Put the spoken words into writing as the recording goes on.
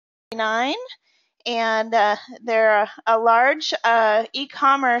1989, and they're a large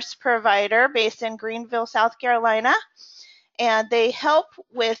e-commerce provider based in Greenville, South Carolina, and they help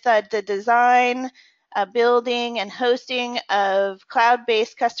with the design, building, and hosting of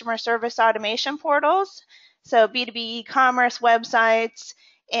cloud-based customer service automation portals, so B2B e-commerce websites,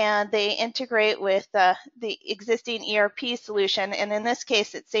 and they integrate with the existing ERP solution, and in this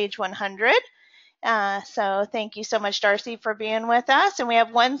case, it's Sage 100. So thank you so much, Darcy, for being with us. And we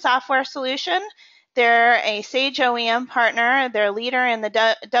have one software solution. They're a Sage OEM partner. They're a leader in the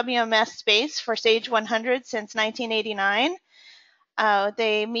WMS space for Sage 100 since 1989.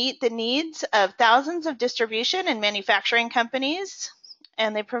 They meet the needs of thousands of distribution and manufacturing companies,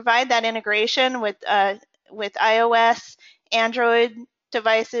 and they provide that integration with iOS, Android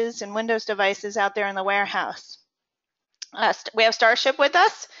devices, and Windows devices out there in the warehouse. We have Starship with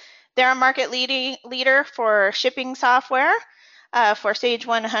us. They're a market leader for shipping software for Sage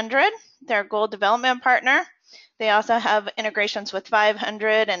 100. They're a gold development partner. They also have integrations with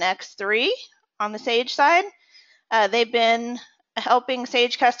 500 and X3 on the Sage side. They've been helping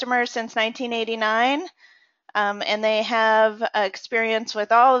Sage customers since 1989, and they have experience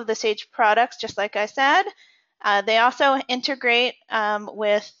with all of the Sage products, just like I said. They also integrate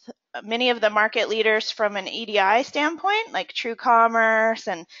with many of the market leaders from an EDI standpoint, like TrueCommerce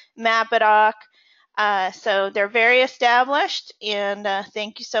and Mapadoc. So they're very established, and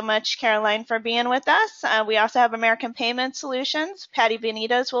thank you so much, Caroline, for being with us. We also have American Payment Solutions. Patty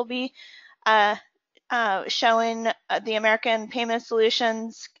Benitez will be showing the American Payment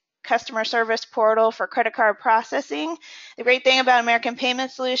Solutions customer service portal for credit card processing. The great thing about American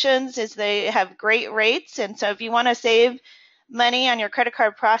Payment Solutions is they have great rates, and so if you want to save money on your credit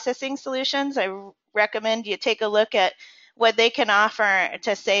card processing solutions, I recommend you take a look at what they can offer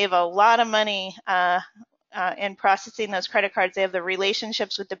to save a lot of money in processing those credit cards. They have the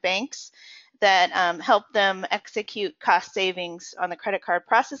relationships with the banks that help them execute cost savings on the credit card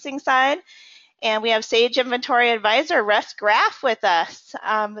processing side. And we have Sage Inventory Advisor, Russ Graff, with us.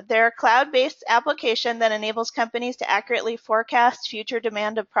 They're a cloud-based application that enables companies to accurately forecast future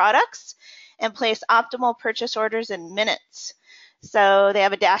demand of products and place optimal purchase orders in minutes. So they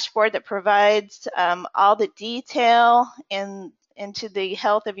have a dashboard that provides all the detail into the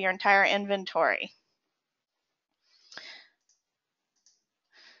health of your entire inventory.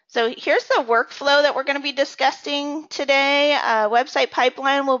 So here's the workflow that we're going to be discussing today. Website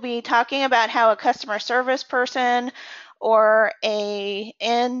Pipeline will be talking about how a customer service person or a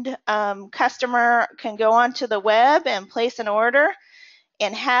end customer can go onto the web and place an order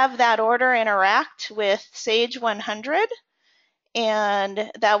and have that order interact with Sage 100.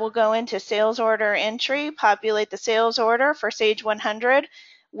 And that will go into sales order entry, populate the sales order for Sage 100,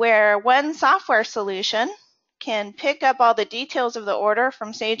 where one software solution can pick up all the details of the order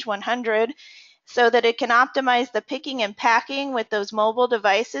from Sage 100 so that it can optimize the picking and packing with those mobile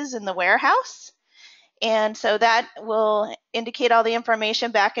devices in the warehouse. And so that will indicate all the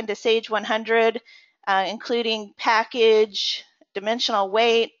information back into Sage 100, including package, dimensional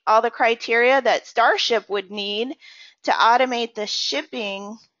weight, all the criteria that Starship would need to automate the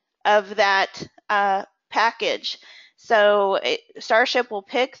shipping of that package. So Starship will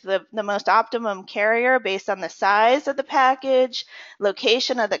pick the most optimum carrier based on the size of the package,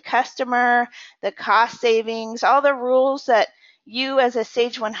 location of the customer, the cost savings, all the rules that you as a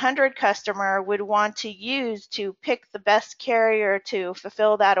Sage 100 customer would want to use to pick the best carrier to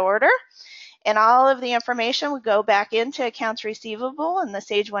fulfill that order. And all of the information would go back into accounts receivable in the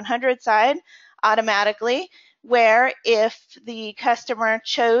Sage 100 side automatically, where if the customer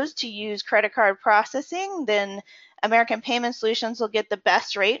chose to use credit card processing, then American Payment Solutions will get the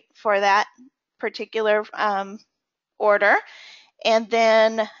best rate for that particular order. And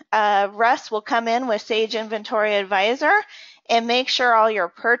then Russ will come in with Sage Inventory Advisor and make sure all your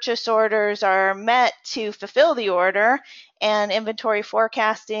purchase orders are met to fulfill the order, and inventory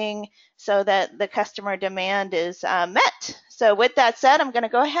forecasting so that the customer demand is met. So with that said, I'm going to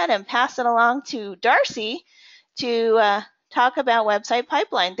go ahead and pass it along to Darcy to talk about Website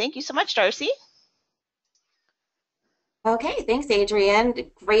Pipeline. Thank you so much, Darcy. Okay, thanks,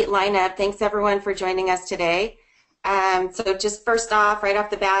 Adrienne. Great lineup. Thanks, everyone, for joining us today. So just first off, right off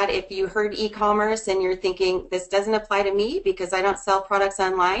the bat, if you heard e-commerce and you're thinking, this doesn't apply to me because I don't sell products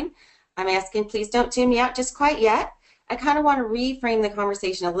online, I'm asking, please don't tune me out just quite yet. I kind of want to reframe the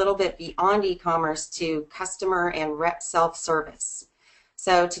conversation a little bit beyond e-commerce to customer and rep self-service.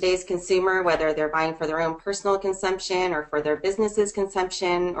 So today's consumer, whether they're buying for their own personal consumption or for their business's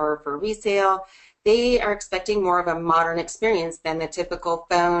consumption or for resale, they are expecting more of a modern experience than the typical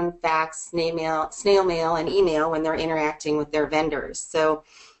phone, fax, snail mail, and email when they're interacting with their vendors. So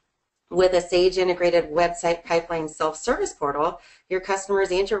With a Sage integrated website pipeline self-service portal, your customers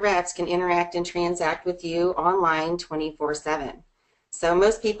and your reps can interact and transact with you online 24/7. So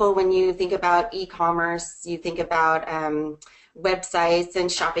most people, when you think about e-commerce, you think about websites and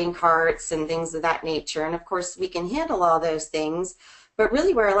shopping carts and things of that nature. And of course, we can handle all those things. But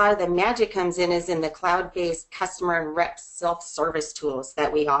really where a lot of the magic comes in is in the cloud-based customer and rep self-service tools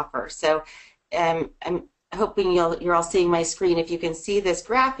that we offer. So I'm hoping you're all seeing my screen. If you can see this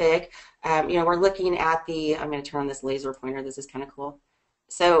graphic, we're looking at I'm going to turn on this laser pointer. This is kind of cool.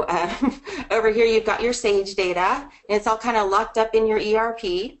 So over here, you've got your Sage data, and it's all kind of locked up in your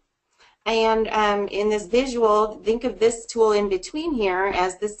ERP. And in this visual, think of this tool in between here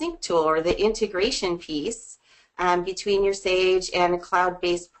as the sync tool, or the integration piece between your Sage and a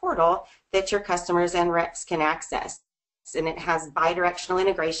cloud-based portal that your customers and reps can access. And it has bidirectional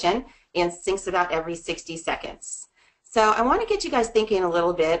integration and syncs about every 60 seconds. So I want to get you guys thinking a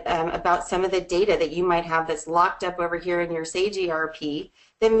little bit about some of the data that you might have that's locked up over here in your Sage ERP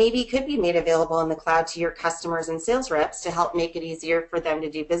that maybe could be made available in the cloud to your customers and sales reps to help make it easier for them to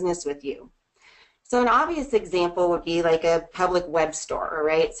do business with you. So an obvious example would be like a public web store,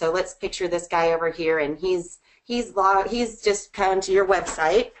 right? So let's picture this guy over here, and he's just come to your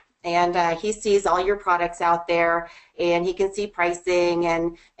website, and he sees all your products out there, and he can see pricing,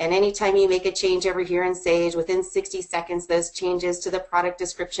 and anytime you make a change over here in Sage, within 60 seconds, those changes to the product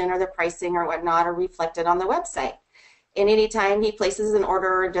description or the pricing or whatnot are reflected on the website. And anytime he places an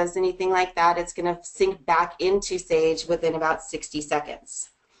order or does anything like that, it's going to sync back into Sage within about 60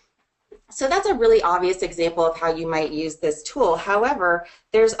 seconds. So that's a really obvious example of how you might use this tool. However,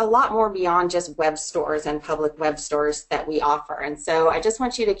 there's a lot more beyond just web stores and public web stores that we offer. And so I just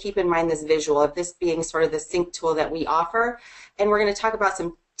want you to keep in mind this visual of this being sort of the sync tool that we offer. And we're going to talk about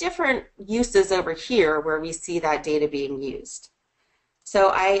some different uses over here where we see that data being used.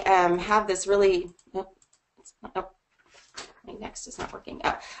 So I have this really, my next is not working.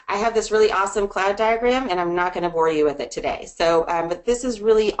 Oh, I have this really awesome cloud diagram, and I'm not going to bore you with it today. So, but this is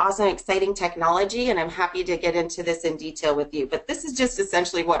really awesome, exciting technology, and I'm happy to get into this in detail with you. But this is just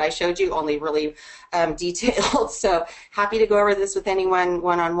essentially what I showed you, only really detailed. So happy to go over this with anyone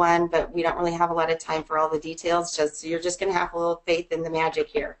one-on-one, but we don't really have a lot of time for all the details. You're just going to have a little faith in the magic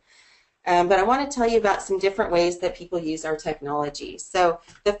here. But I want to tell you about some different ways that people use our technology. So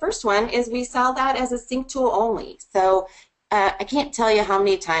the first one is we sell that as a sync tool only. So I can't tell you how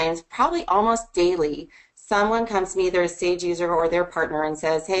many times, probably almost daily, someone comes to me, either a Sage user or their partner, and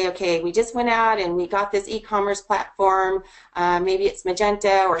says, hey, okay, we just went out and we got this e-commerce platform. Maybe it's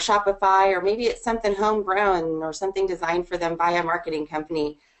Magento or Shopify, or maybe it's something homegrown or something designed for them by a marketing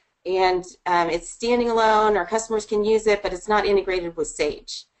company. And it's standing alone, our customers can use it, but it's not integrated with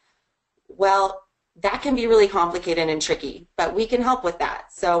Sage. Well, that can be really complicated and tricky, but we can help with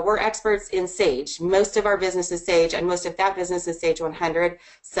that. So we're experts in Sage. Most of our business is Sage, and most of that business is Sage 100.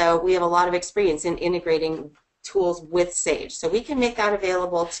 So we have a lot of experience in integrating tools with Sage. So we can make that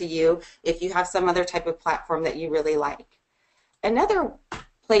available to you if you have some other type of platform that you really like. Another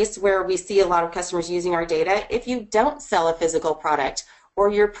place where we see a lot of customers using our data, if you don't sell a physical product, or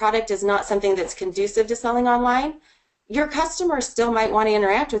your product is not something that's conducive to selling online, your customers still might want to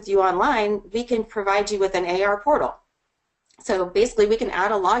interact with you online. We can provide you with an AR portal. So basically, we can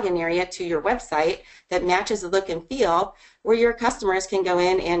add a login area to your website that matches the look and feel, where your customers can go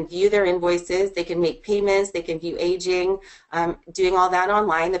in and view their invoices, they can make payments, they can view aging, doing all that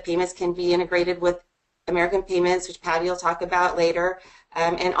online. The payments can be integrated with American Payments, which Patty will talk about later,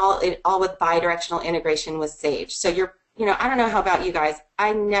 and all with bi-directional integration with Sage. So I don't know how about you guys.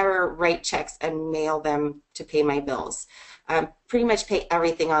 I never write checks and mail them to pay my bills. Pretty much pay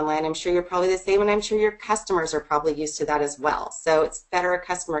everything online. I'm sure you're probably the same, and I'm sure your customers are probably used to that as well. So it's better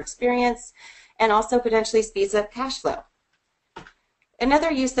customer experience, and also potentially speeds up cash flow.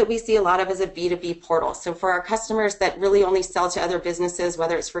 Another use that we see a lot of is a B2B portal. So for our customers that really only sell to other businesses,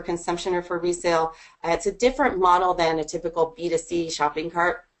 whether it's for consumption or for resale, it's a different model than a typical B2C shopping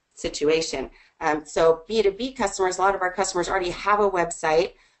cart situation. So B2B customers, a lot of our customers already have a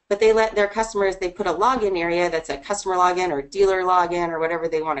website, but they let their customers, they put a login area that's a customer login or dealer login or whatever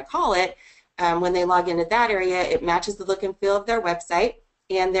they want to call it. When they log into that area, it matches the look and feel of their website,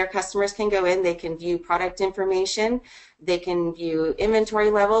 and their customers can go in, they can view product information, they can view inventory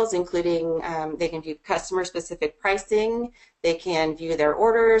levels, including they can view customer-specific pricing, they can view their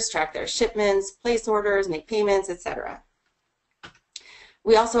orders, track their shipments, place orders, make payments, etc.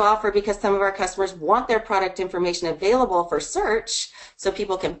 We also offer, because some of our customers want their product information available for search so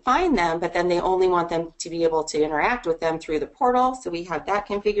people can find them, but then they only want them to be able to interact with them through the portal. So we have that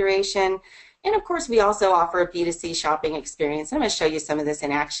configuration. And of course, we also offer a B2C shopping experience. I'm going to show you some of this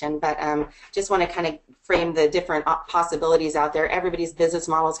in action, but just want to kind of frame the different possibilities out there. Everybody's business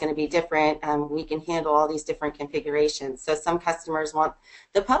model is going to be different. We can handle all these different configurations. So some customers want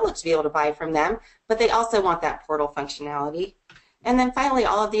the public to be able to buy from them, but they also want that portal functionality. And then finally,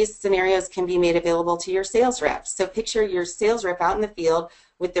 all of these scenarios can be made available to your sales reps. So picture your sales rep out in the field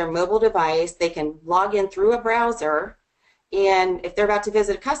with their mobile device. They can log in through a browser, and if they're about to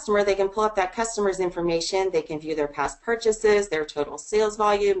visit a customer, they can pull up that customer's information. They can view their past purchases, their total sales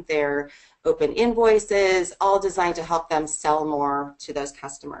volume, their open invoices, all designed to help them sell more to those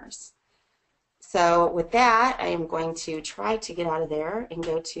customers. So with that, I am going to try to get out of there and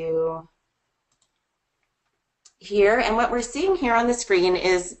go to here. And what we're seeing here on the screen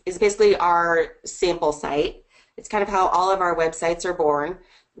is basically our sample site. It's kind of how all of our websites are born.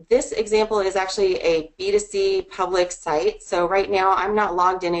 This example is actually a B2C public site. So right now I'm not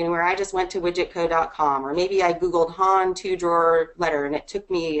logged in anywhere. I just went to widgetco.com, or maybe I Googled Han 2-drawer letter and it took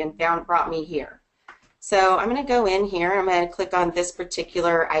me and brought me here. So I'm going to go in here. I'm going to click on this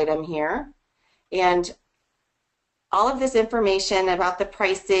particular item here. And all of this information about the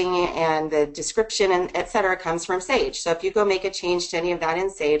pricing and the description and et cetera comes from Sage. So if you go make a change to any of that in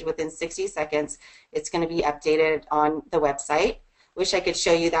Sage, within 60 seconds, it's going to be updated on the website. Wish I could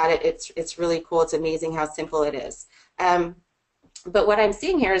show you that. It's really cool. It's amazing how simple it is. But what I'm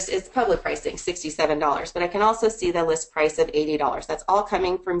seeing here is public pricing, $67. But I can also see the list price of $80. That's all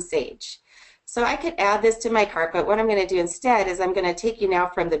coming from Sage. So I could add this to my cart, but what I'm going to do instead is I'm going to take you now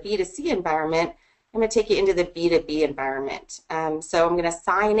from the B2C environment. I'm going to take you into the B2B environment. So I'm going to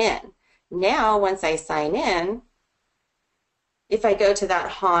sign in. Now, once I sign in, if I go to that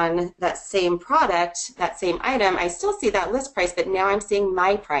Han, that same product, that same item, I still see that list price, but now I'm seeing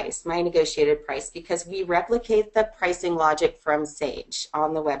my price, my negotiated price, because we replicate the pricing logic from Sage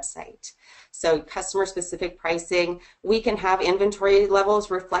on the website. So customer-specific pricing, we can have inventory levels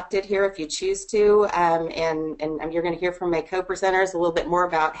reflected here if you choose to, and you're going to hear from my co-presenters a little bit more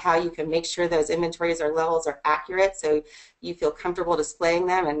about how you can make sure those inventories or levels are accurate so you feel comfortable displaying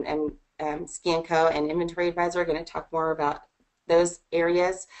them, and ScanCo and Inventory Advisor are going to talk more about those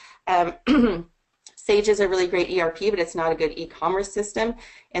areas. Sage is a really great ERP, but it's not a good e-commerce system.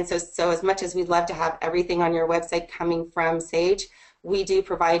 And so as much as we'd love to have everything on your website coming from Sage, we do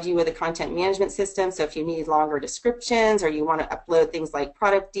provide you with a content management system. So if you need longer descriptions or you want to upload things like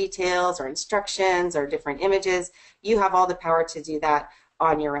product details or instructions or different images, you have all the power to do that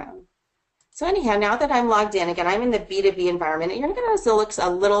on your own. So anyhow, now that I'm logged in, again, I'm in the B2B environment, and you're going to notice it looks a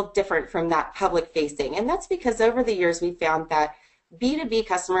little different from that public facing. And that's because over the years we found that B2B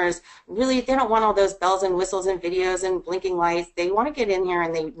customers really, they don't want all those bells and whistles and videos and blinking lights. They want to get in here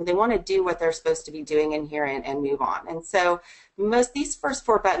and they want to do what they're supposed to be doing in here and move on. And so these first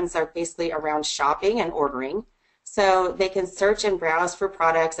 4 buttons are basically around shopping and ordering. So they can search and browse for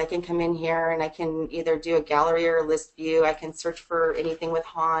products. I can come in here and I can either do a gallery or a list view. I can search for anything with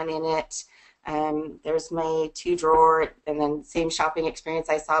Han in it. There's my 2-drawer, and then same shopping experience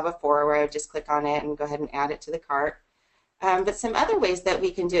I saw before where I would just click on it and go ahead and add it to the cart. But some other ways that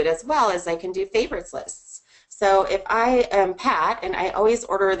we can do it as well is I can do favorites lists. So if I am Pat and I always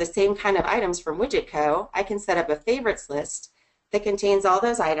order the same kind of items from WidgetCo, I can set up a favorites list that contains all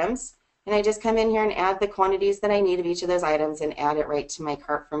those items, and I just come in here and add the quantities that I need of each of those items and add it right to my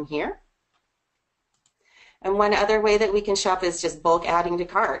cart from here. And one other way that we can shop is just bulk adding to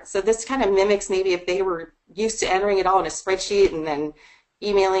cart. So this kind of mimics maybe if they were used to entering it all in a spreadsheet and then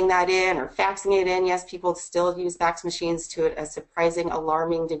emailing that in or faxing it in. Yes, people still use fax machines to a surprising,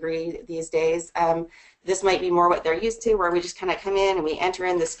 alarming degree these days. This might be more what they're used to, where we just kind of come in and we enter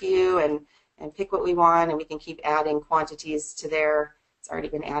in the SKU and pick what we want, and we can keep adding quantities to there. It's already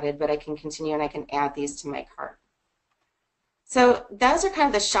been added, but I can continue and I can add these to my cart. So those are kind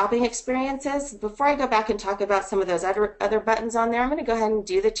of the shopping experiences. Before I go back and talk about some of those other buttons on there, I'm going to go ahead and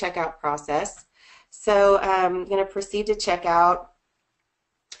do the checkout process. So I'm going to proceed to checkout.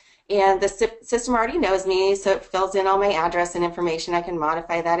 And the system already knows me, so it fills in all my address and information. I can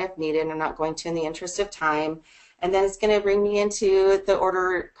modify that if needed. I'm not going to in the interest of time. And then it's going to bring me into the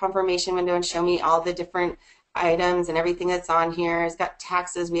order confirmation window and show me all the different items and everything that's on here. It's got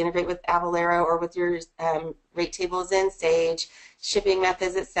taxes. We integrate with Avalara or with your rate tables in Sage, shipping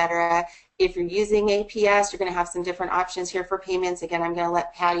methods, etc. If you're using APS, you're going to have some different options here for payments. Again, I'm going to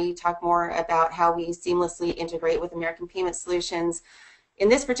let Patty talk more about how we seamlessly integrate with American Payment Solutions. In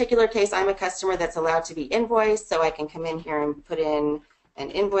this particular case, I'm a customer that's allowed to be invoiced, so I can come in here and put in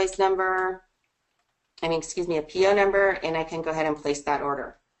an invoice number, a PO number, and I can go ahead and place that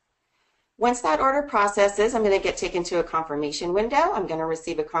order. Once that order processes, I'm going to get taken to a confirmation window. I'm going to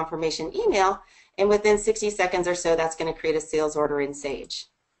receive a confirmation email, and within 60 seconds or so, that's going to create a sales order in Sage.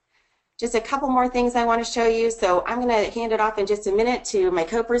 Just a couple more things I want to show you. So I'm going to hand it off in just a minute to my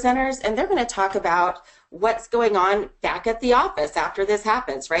co-presenters, and they're going to talk about what's going on back at the office after this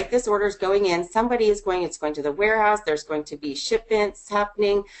happens, right? This order is going in, somebody is going, it's going to the warehouse, there's going to be shipments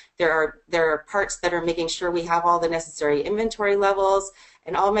happening, there are parts that are making sure we have all the necessary inventory levels,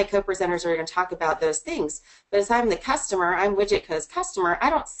 and all my co-presenters are going to talk about those things. But as I'm the customer, I'm WidgetCo's customer, I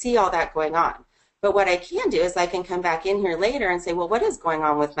don't see all that going on. But what I can do is I can come back in here later and say, well, what is going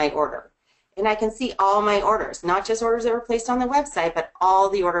on with my order? And I can see all my orders, not just orders that were placed on the website, but all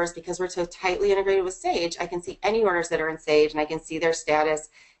the orders, because we're so tightly integrated with Sage. I can see any orders that are in Sage, and I can see their status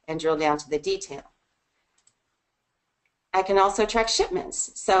and drill down to the detail. I can also track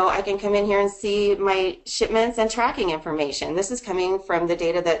shipments. So I can come in here and see my shipments and tracking information. This is coming from the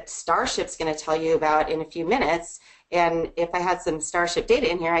data that Starship's going to tell you about in a few minutes. And if I had some Starship data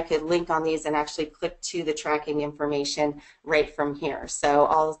in here, I could link on these and actually click to the tracking information right from here. So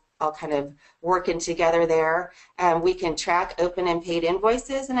all kind of working together there. We can track open and paid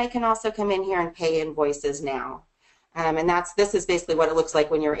invoices, and I can also come in here and pay invoices now. And this is basically what it looks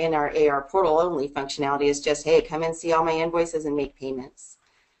like when you're in our AR portal only functionality, is just, hey, come and see all my invoices and make payments.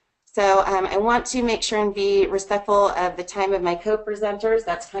 So I want to make sure and be respectful of the time of my co-presenters.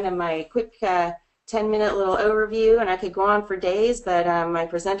 That's kind of my quick 10-minute little overview, and I could go on for days, but my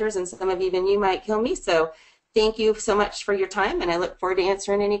presenters and some of even you might kill me. So thank you so much for your time, and I look forward to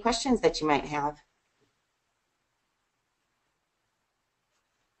answering any questions that you might have.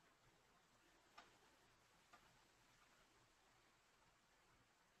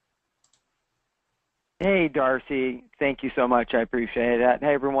 Hey, Darcy. Thank you so much. I appreciate that.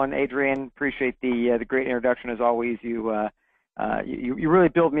 Hey, everyone. Adrian, appreciate the great introduction as always. You really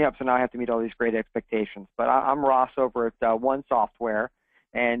build me up, so now I have to meet all these great expectations. But I'm Ross over at One Software,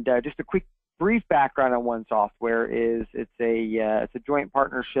 and just a quick, brief background on One Software is it's a joint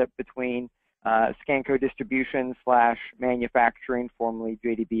partnership between Scanco Distribution / Manufacturing, formerly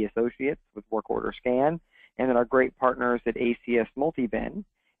JDB Associates, with Work Order Scan, and then our great partners at ACS Multibin.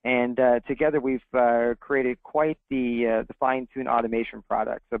 And together we've created quite the fine-tuned automation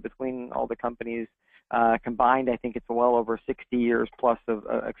product. So between all the companies combined, I think it's well over 60 years plus of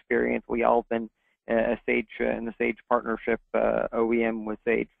experience. We all have been a Sage in the Sage partnership OEM with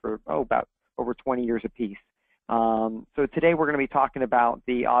Sage for about over 20 years apiece. So today we're going to be talking about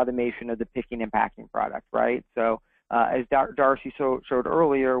the automation of the picking and packing product, right? So as Darcy showed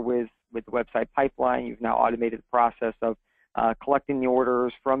earlier with the website pipeline, you've now automated the process of collecting the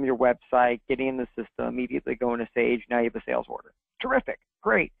orders from your website, getting in the system, immediately going to Sage. Now you have a sales order. Terrific,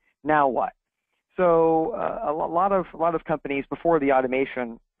 great. Now what? So a lot of companies before the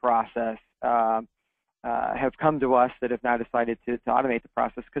automation process have come to us that have now decided to automate the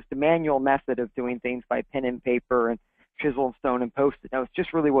process, because the manual method of doing things by pen and paper and chisel and stone and post-it notes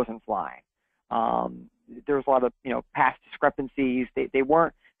just really wasn't flying. There was a lot of past discrepancies. They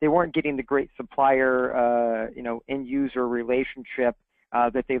weren't getting the great supplier end user relationship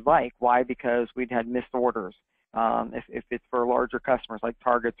that they'd like. Why? Because we'd had missed orders. If it's for larger customers like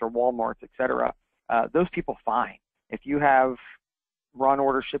Targets or Walmarts, etc., those people fine. If you have run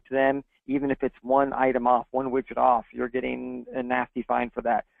order shipped to them, even if it's one item off, one widget off, you're getting a nasty fine for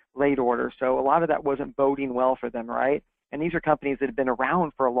that late order. So a lot of that wasn't boding well for them, right? And these are companies that have been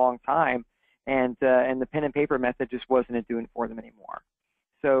around for a long time, and the pen and paper method just wasn't doing it for them anymore.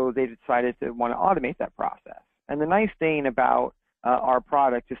 So they decided to want to automate that process. And the nice thing about our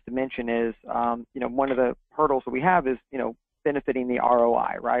product, just to mention, is one of the hurdles that we have is benefiting the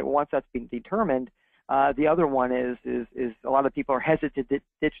ROI, right? Once that's been determined, the other one is a lot of people are hesitant to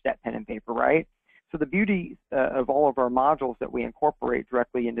ditch that pen and paper, right? So the beauty of all of our modules that we incorporate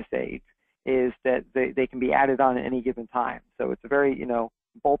directly into Sage is that they can be added on at any given time. So it's a very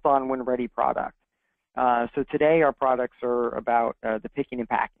bolt-on when ready product. So today our products are about the picking and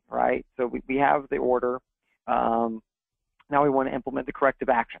packing, right? So we have the order. Now we want to implement the corrective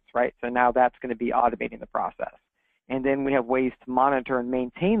actions, right? So now that's going to be automating the process. And then we have ways to monitor and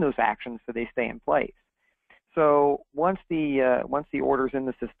maintain those actions so they stay in place. So once the order's in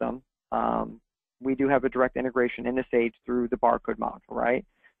the system, we do have a direct integration into Sage through the barcode module, right?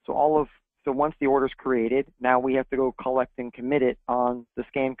 So once the order's created, now we have to go collect and commit it on the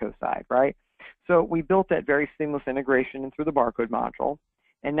Scanco side, right? So we built that very seamless integration in through the barcode module,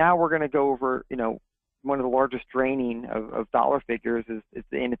 and now we're going to go over, one of the largest draining of dollar figures is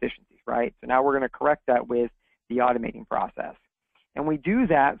the inefficiencies, right? So now we're going to correct that with the automating process, and we do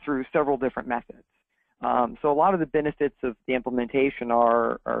that through several different methods. So a lot of the benefits of the implementation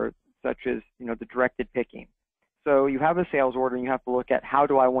are such as the directed picking. So you have a sales order and you have to look at, how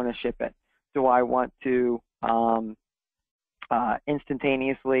do I want to ship it? Do I want to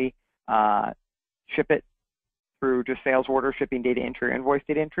instantaneously ship it through just sales order, shipping data entry, or invoice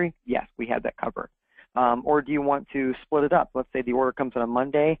data entry? Yes, we have that covered. Or do you want to split it up? Let's say the order comes on a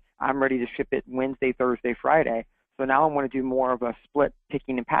Monday. I'm ready to ship it Wednesday, Thursday, Friday. So now I want to do more of a split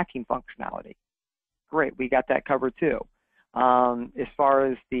picking and packing functionality. Great, we got that covered too. As far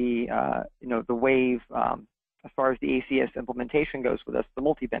as the the Wave, as far as the ACS implementation goes with us, the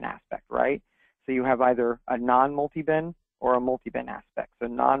multi-bin aspect, right? So you have either a non-multi-bin or a multi-bin aspect. So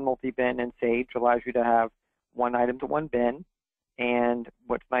non-multi-bin in Sage allows you to have one item to one bin. And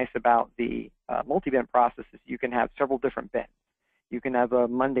what's nice about the multi-bin process is you can have several different bins. You can have a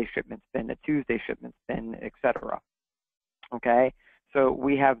Monday shipments bin, a Tuesday shipments bin, etc. Okay, so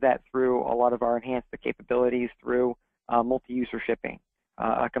we have that through a lot of our enhanced capabilities through multi-user shipping,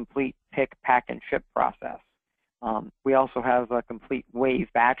 a complete pick, pack, and ship process. We also have a complete Wave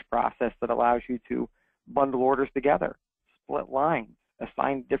batch process that allows you to bundle orders together, split lines,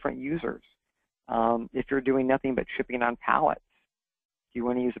 assign different users. If you're doing nothing but shipping on pallets, you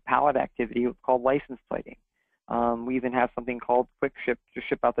want to use a pallet activity, it's called license plating. We even have something called quick ship to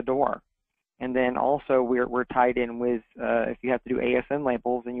ship out the door. And then also we're tied in with, if you have to do ASN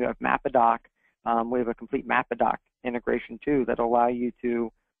labels and you have Mapadoc, we have a complete Mapadoc integration too that allow you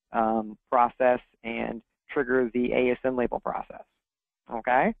to process and trigger the ASN label process,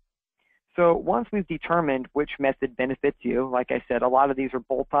 okay? So once we've determined which method benefits you, like I said, a lot of these are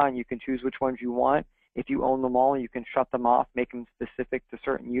bolt-on. You can choose which ones you want. If you own them all, you can shut them off, make them specific to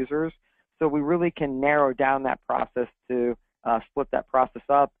certain users. So we really can narrow down that process to split that process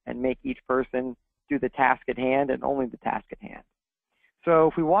up and make each person do the task at hand and only the task at hand. So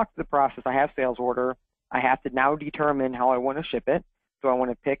if we walk through the process, I have sales order. I have to now determine how I want to ship it. Do I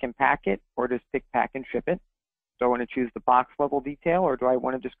want to pick and pack it, or just pick, pack, and ship it? Do I want to choose the box level detail, or do I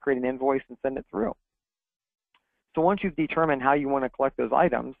want to just create an invoice and send it through? So once you've determined how you want to collect those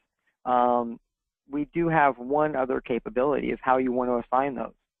items, we do have one other capability of how you want to assign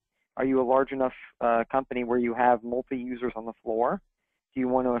those. Are you a large enough company where you have multi-users on the floor? Do you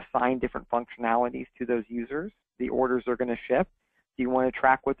want to assign different functionalities to those users? The orders are going to ship. Do you want to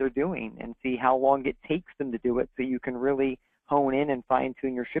track what they're doing and see how long it takes them to do it so you can really hone in and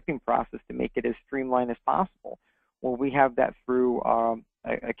fine-tune your shipping process to make it as streamlined as possible? Well, we have that through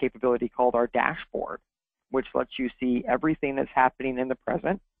a capability called our dashboard, which lets you see everything that's happening in the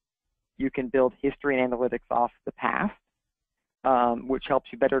present. You can build history and analytics off the past, which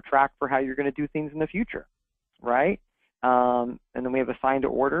helps you better track for how you're going to do things in the future, right? And then we have assigned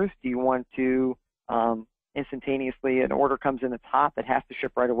orders. Do you want to instantaneously, an order comes in the top that has to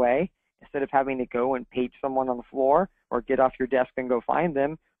ship right away? Instead of having to go and page someone on the floor or get off your desk and go find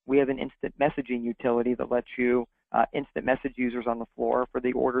them, we have an instant messaging utility that lets you instant message users on the floor for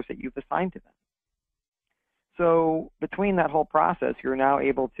the orders that you've assigned to them. So between that whole process, you're now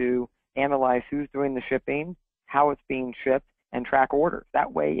able to analyze who's doing the shipping, how it's being shipped, and track orders.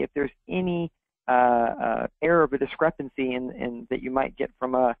 That way, if there's any error of a discrepancy in that you might get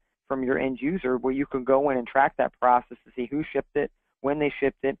from your end user, well, you can go in and track that process to see who shipped it, when they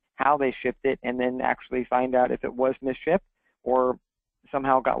shipped it, how they shipped it, and then actually find out if it was misshipped or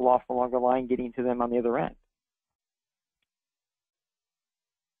somehow got lost along the line getting to them on the other end.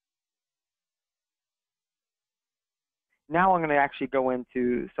 Now I'm going to actually go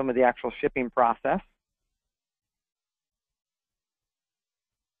into some of the actual shipping process.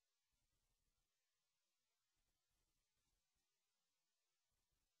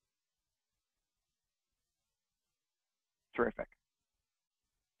 Terrific.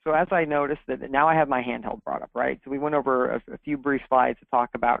 So as I noticed that now I have my handheld brought up, right? So we went over a few brief slides to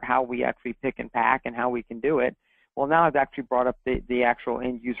talk about how we actually pick and pack and how we can do it. Well, now I've actually brought up the actual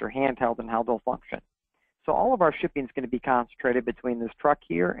end user handheld and how they'll function. So all of our shipping is going to be concentrated between this truck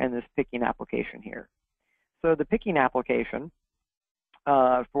here and this picking application here. So the picking application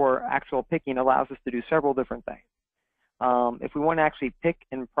for actual picking allows us to do several different things. If we want to actually pick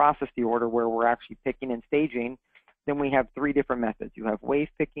and process the order where we're actually picking and staging, then we have three different methods. You have wave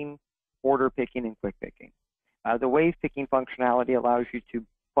picking, order picking, and quick picking. The wave picking functionality allows you to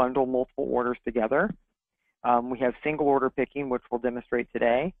bundle multiple orders together. We have single order picking, which we'll demonstrate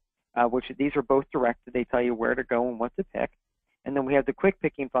today, which these are both directed. They tell you where to go and what to pick. And then we have the quick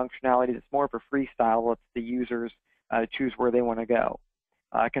picking functionality that's more of a freestyle, lets the users choose where they want to go.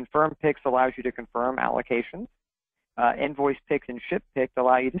 Confirm picks allows you to confirm allocations. Invoice picks and ship picks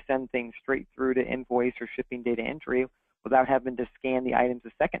allow you to send things straight through to invoice or shipping data entry without having to scan the items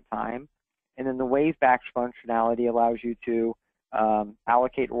a second time. And then the wave batch functionality allows you to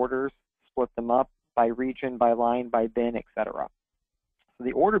allocate orders, split them up by region, by line, by bin, etc. So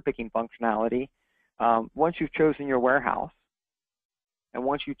the order picking functionality, once you've chosen your warehouse, and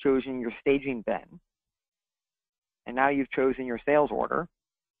once you've chosen your staging bin, and now you've chosen your sales order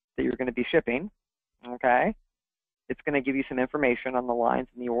that you're going to be shipping, okay, it's going to give you some information on the lines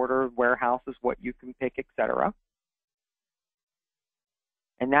in the order, warehouses, what you can pick, etc.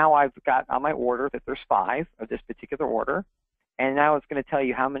 And now I've got on my order that there's 5 of this particular order, and now it's going to tell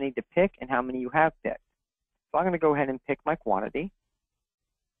you how many to pick and how many you have picked. So I'm going to go ahead and pick my quantity.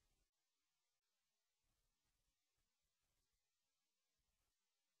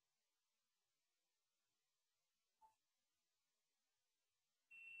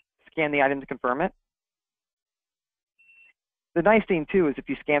 Scan the item to confirm it. The nice thing too is if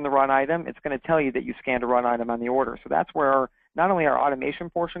you scan the wrong item, it's going to tell you that you scanned a wrong item on the order. So that's where not only our automation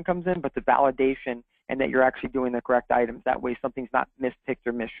portion comes in, but the validation and that you're actually doing the correct items. That way something's not mispicked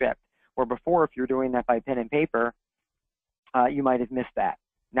or misshipped. Where before, if you're doing that by pen and paper, you might have missed that.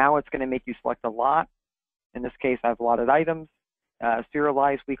 Now it's going to make you select a lot. In this case, I have allotted items.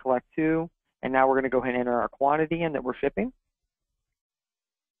 Serialized, we collect 2. And now we're going to go ahead and enter our quantity in that we're shipping.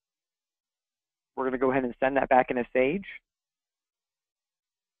 We're going to go ahead and send that back into Sage.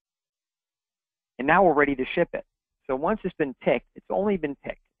 And now we're ready to ship it. So once it's been picked, it's only been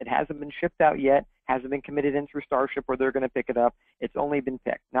picked. It hasn't been shipped out yet, hasn't been committed in through Starship where they're going to pick it up. It's only been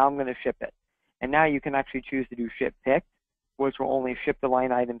picked. Now I'm going to ship it. And now you can actually choose to do ship picked, which will only ship the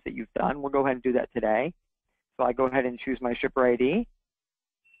line items that you've done. We'll go ahead and do that today. So I go ahead and choose my shipper ID.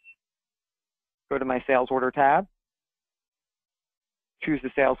 Go to my sales order tab. Choose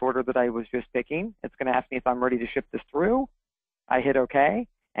the sales order that I was just picking. It's going to ask me if I'm ready to ship this through. I hit OK.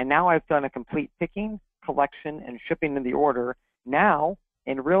 And now I've done a complete picking, collection, and shipping of the order. Now,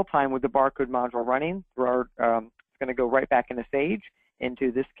 in real time with the barcode module running, through our, it's going to go right back into Sage,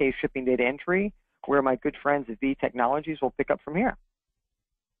 into this case shipping data entry, where my good friends at V Technologies will pick up from here.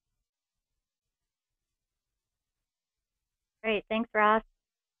 Great, thanks, Ross.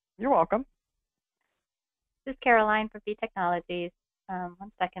 You're welcome. This is Caroline from V Technologies. 1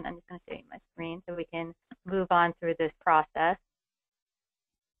 second, I'm just going to show you my screen so we can move on through this process.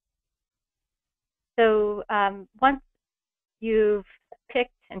 So once you've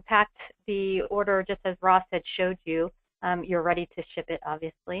picked and packed the order just as Ross had showed you, you're ready to ship it,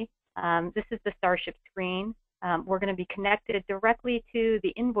 obviously. This is the Starship screen. We're going to be connected directly to the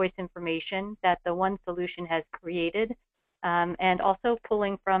invoice information that the One Solution has created, and also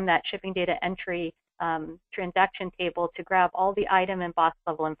pulling from that shipping data entry transaction table to grab all the item and box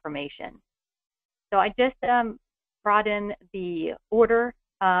level information. So I just brought in the order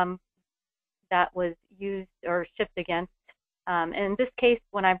that was used or shipped against. And in this case,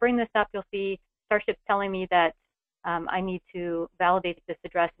 when I bring this up, you'll see Starship telling me that I need to validate this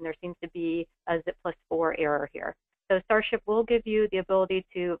address, and there seems to be a zip+4 error here. So Starship will give you the ability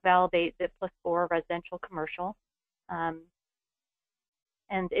to validate zip+4 residential commercial.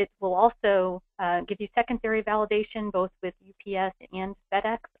 And it will also give you secondary validation both with UPS and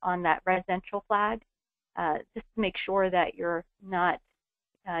FedEx on that residential flag, just to make sure that you're not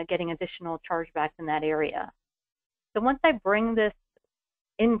getting additional chargebacks in that area. So once I bring this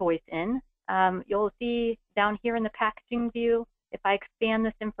invoice in, you'll see down here in the packaging view, if I expand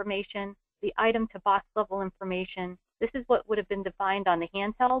this information, the item to box level information, this is what would have been defined on the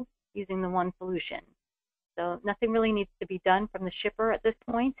handheld using the One Solution. So nothing really needs to be done from the shipper at this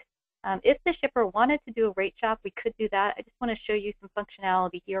point. If the shipper wanted to do a rate shop, we could do that. I just want to show you some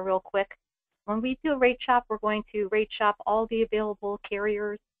functionality here real quick. When we do a rate shop, we're going to rate shop all the available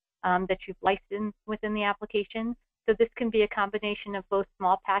carriers that you've licensed within the application. So this can be a combination of both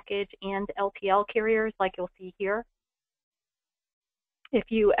small package and LTL carriers, like you'll see here. If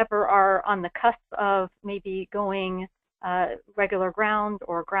you ever are on the cusp of maybe going regular ground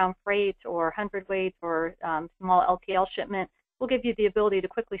or ground freight or hundredweights or small LTL shipment, we'll give you the ability to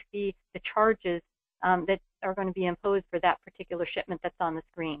quickly see the charges that are going to be imposed for that particular shipment that's on the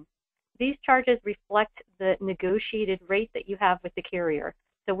screen. These charges reflect the negotiated rate that you have with the carrier.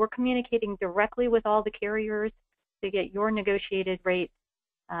 So we're communicating directly with all the carriers to get your negotiated rate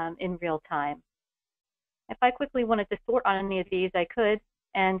in real time. If I quickly wanted to sort on any of these, I could,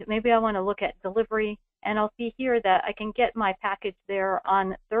 and maybe I want to look at delivery, and I'll see here that I can get my package there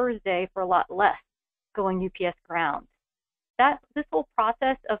on Thursday for a lot less going UPS ground. This whole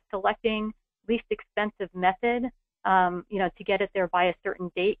process of selecting least expensive method to get it there by a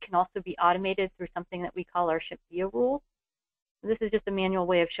certain date can also be automated through something that we call our ship via rule. This is just a manual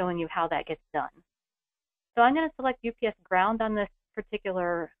way of showing you how that gets done. So I'm going to select UPS ground on this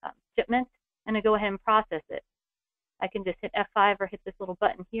particular shipment, and I go ahead and process it. I can just hit F5 or hit this little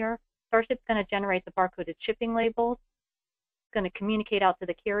button here. Starship's going to generate the barcoded shipping labels. It's going to communicate out to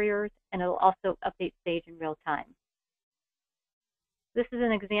the carriers, and it'll also update Sage in real time. This is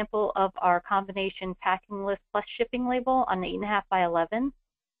an example of our combination packing list plus shipping label on the 8.5 by 11.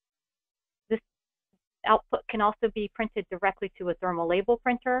 This output can also be printed directly to a thermal label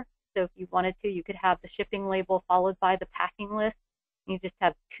printer. So if you wanted to, you could have the shipping label followed by the packing list. You just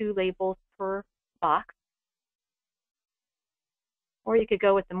have 2 labels per box. Or you could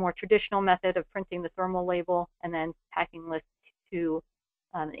go with the more traditional method of printing the thermal label and then packing list to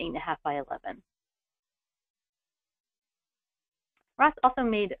 8.5 by 11. Ross also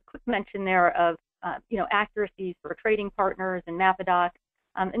made a quick mention there of accuracies for trading partners and Mapadoc.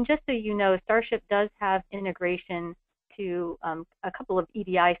 And just so you know, Starship does have integration to a couple of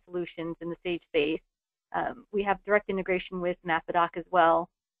EDI solutions in the Sage space. We have direct integration with Mapadoc as well,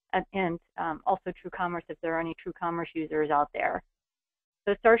 and also TrueCommerce if there are any TrueCommerce users out there.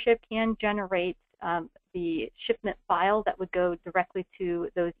 So Starship can generate the shipment file that would go directly to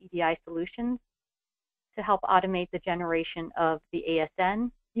those EDI solutions to help automate the generation of the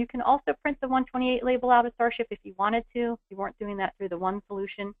ASN. You can also print the 128 label out of Starship if you wanted to. If you weren't doing that through the one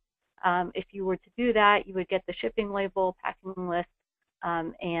solution. If you were to do that, you would get the shipping label, packing list,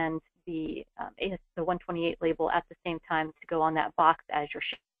 and the 128 label at the same time to go on that box as you're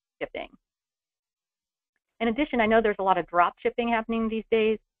shipping. In addition, I know there's a lot of drop shipping happening these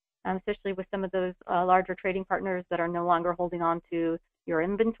days, especially with some of those larger trading partners that are no longer holding on to your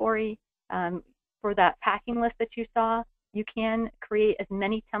inventory. For that packing list that you saw, you can create as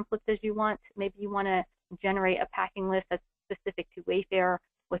many templates as you want. Maybe you want to generate a packing list that's specific to Wayfair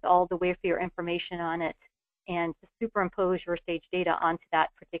with all the Wayfair information on it and to superimpose your Sage data onto that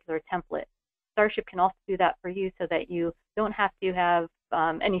particular template. Starship can also do that for you so that you don't have to have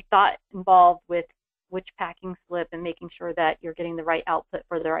any thought involved with which packing slip and making sure that you're getting the right output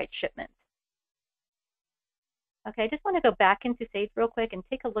for the right shipment. Okay, I just want to go back into Sage real quick and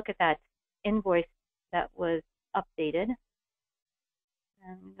take a look at that invoice that was updated.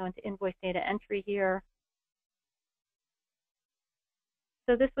 I'm going to invoice data entry here.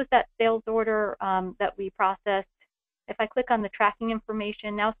 So this was that sales order that we processed. If I click on the tracking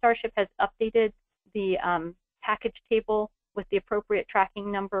information, now Starship has updated the package table with the appropriate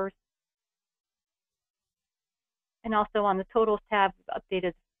tracking numbers. And also on the totals tab, we've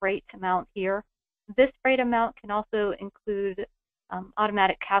updated the freight amount here. This freight amount can also include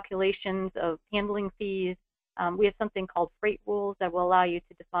automatic calculations of handling fees. We have something called freight rules that will allow you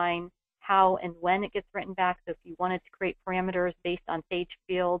to define how and when it gets written back. So if you wanted to create parameters based on Sage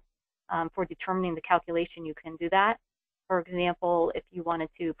fields for determining the calculation, you can do that. For example, if you wanted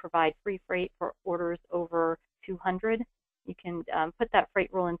to provide free freight for orders over 200, you can put that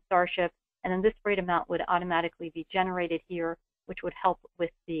freight rule in Starship, and then this freight amount would automatically be generated here, which would help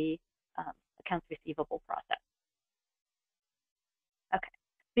with the accounts receivable process. Okay,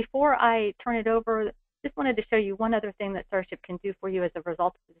 before I turn it over, just wanted to show you one other thing that Starship can do for you as a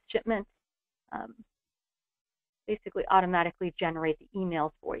result of the shipment. Basically automatically generate the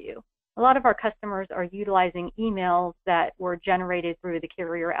emails for you. A lot of our customers are utilizing emails that were generated through the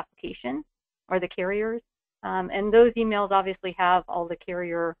carrier application or the carriers. And those emails obviously have all the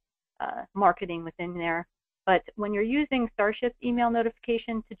carrier marketing within there. But when you're using Starship email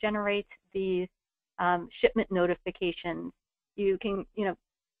notification to generate these shipment notifications, you can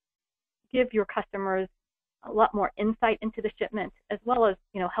give your customers a lot more insight into the shipment, as well as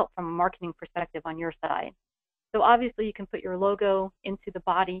help from a marketing perspective on your side. So obviously you can put your logo into the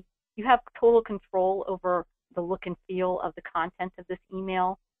body. You have total control over the look and feel of the content of this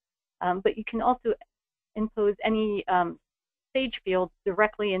email, but you can also impose any Sage fields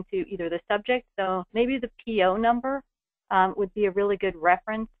directly into either the subject. So maybe the PO number would be a really good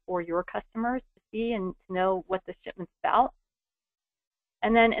reference for your customers to see and to know what the shipment's about.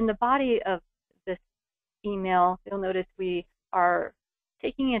 And then in the body of this email, you'll notice we are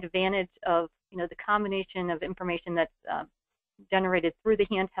taking advantage of the combination of information that's generated through the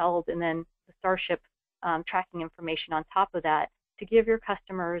handheld and then the Starship tracking information on top of that to give your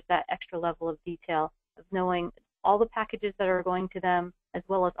customers that extra level of detail of knowing all the packages that are going to them, as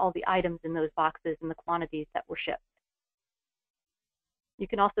well as all the items in those boxes and the quantities that were shipped. You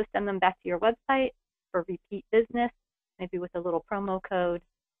can also send them back to your website for repeat business, maybe with a little promo code.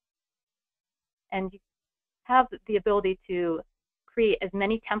 And you have the ability to create as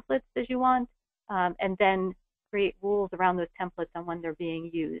many templates as you want, and then create rules around those templates on when they're being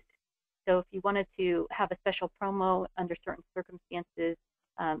used. So if you wanted to have a special promo under certain circumstances,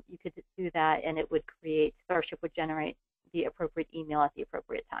 you could do that, and it would create, Starship would generate the appropriate email at the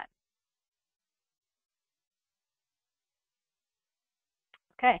appropriate time.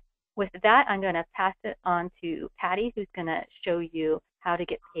 Okay, with that, I'm going to pass it on to Patty, who's going to show you how to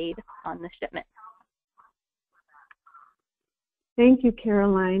get paid on the shipment. Thank you,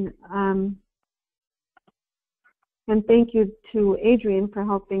 Caroline. And thank you to Adrian for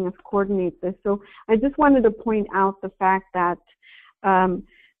helping us coordinate this. So I just wanted to point out the fact that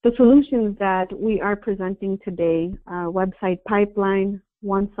the solutions that we are presenting today, Website Pipeline,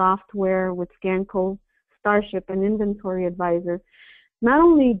 One Software with ScanCo, Starship, and Inventory Advisor, not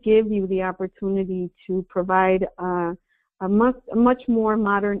only give you the opportunity to provide a much more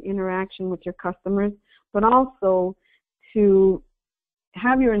modern interaction with your customers, but also to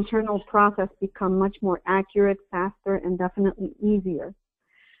have your internal process become much more accurate, faster, and definitely easier.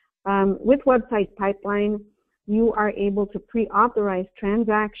 With Website Pipeline, you are able to pre-authorize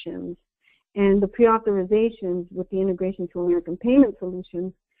transactions, and the pre-authorizations with the integration to American Payment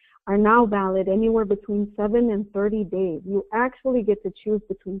Solutions are now valid anywhere between 7 and 30 days. You actually get to choose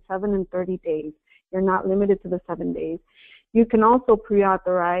between 7 and 30 days. You're not limited to the 7 days. You can also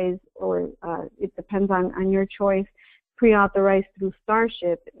pre-authorize, or it depends on your choice, pre-authorize through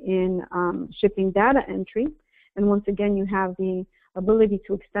Starship in shipping data entry. And once again, you have the ability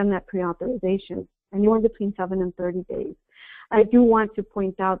to extend that pre-authorization anywhere between 7 and 30 days. I do want to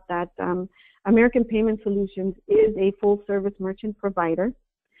point out that American Payment Solutions is a full-service merchant provider.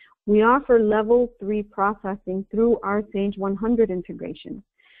 We offer level 3 processing through our Sage 100 integration.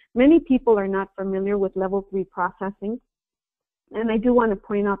 Many people are not familiar with level 3 processing, and I do want to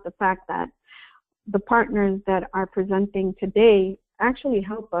point out the fact that the partners that are presenting today actually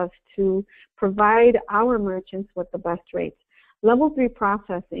help us to provide our merchants with the best rates. Level 3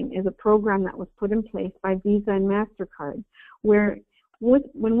 processing is a program that was put in place by Visa and MasterCard, where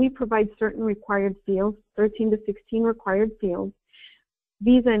when we provide certain required fields, 13 to 16 required fields,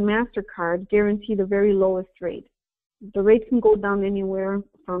 Visa and MasterCard guarantee the very lowest rate. The rate can go down anywhere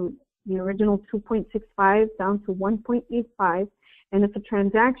from the original 2.65 down to 1.85, and if a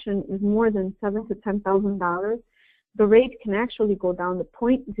transaction is more than $7,000 to $10,000, the rate can actually go down to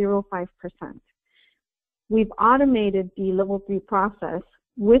 0.05%. We've automated the level 3 process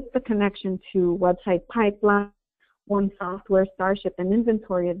with the connection to Website Pipeline, One Software, Starship, and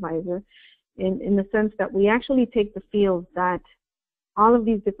Inventory Advisor in the sense that we actually take the fields that all of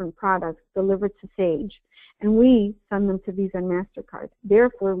these different products deliver to Sage, and we send them to Visa and MasterCard.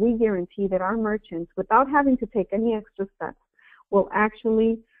 Therefore, we guarantee that our merchants, without having to take any extra steps, will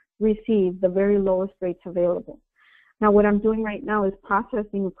actually receive the very lowest rates available. Now, what I'm doing right now is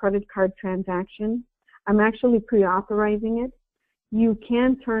processing a credit card transaction. I'm actually pre-authorizing it. You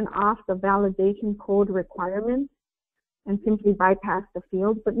can turn off the validation code requirements and simply bypass the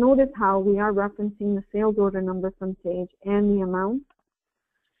field, but notice how we are referencing the sales order number from Sage and the amount.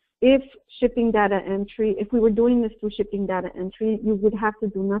 If shipping data entry, if we were doing this through shipping data entry, you would have to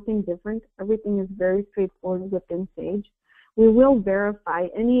do nothing different. Everything is very straightforward within Sage. We will verify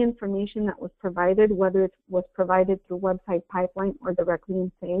any information that was provided, whether it was provided through Website Pipeline or directly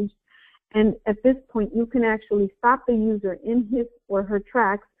in Sage. And at this point, you can actually stop the user in his or her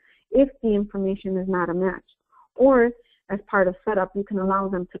tracks if the information is not a match. Or as part of setup, you can allow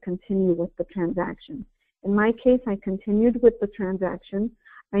them to continue with the transaction. In my case, I continued with the transaction.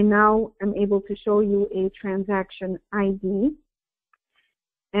 I now am able to show you a transaction ID.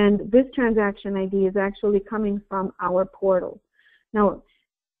 And this transaction ID is actually coming from our portal. Now,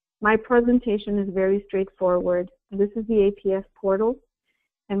 my presentation is very straightforward. This is the APS portal,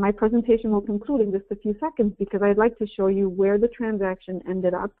 and my presentation will conclude in just a few seconds because I'd like to show you where the transaction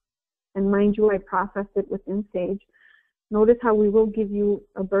ended up. And mind you, I processed it within Sage. Notice how we will give you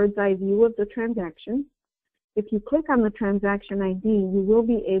a bird's eye view of the transaction. If you click on the transaction ID, you will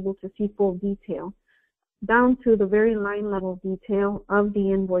be able to see full detail, down to the very line level detail of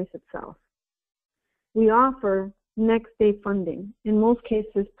the invoice itself. We offer next day funding. In most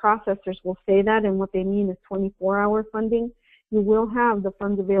cases, processors will say that, and what they mean is 24-hour funding. You will have the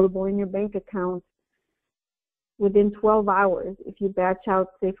funds available in your bank account within 12 hours. If you batch out,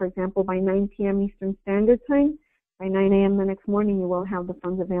 say, for example, by 9 p.m. Eastern Standard Time, by 9 a.m. the next morning, you will have the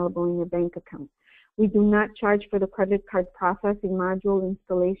funds available in your bank account. We do not charge for the credit card processing module,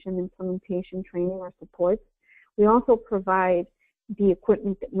 installation, implementation, training, or support. We also provide the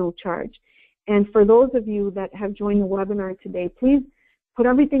equipment at no charge. And for those of you that have joined the webinar today, please put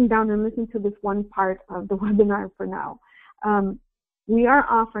everything down and listen to this one part of the webinar for now. We are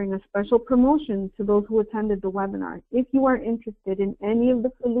offering a special promotion to those who attended the webinar. If you are interested in any of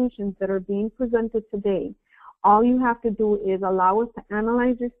the solutions that are being presented today, all you have to do is allow us to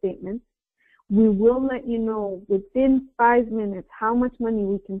analyze your statements. We will let you know within 5 minutes how much money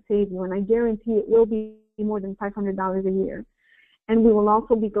we can save you, and I guarantee it will be more than $500 a year. and we will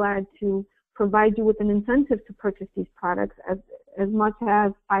also be glad to provide you with an incentive to purchase these products as much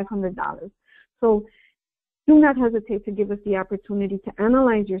as $500. So do not hesitate to give us the opportunity to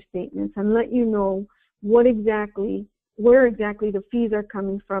analyze your statements and let you know where exactly the fees are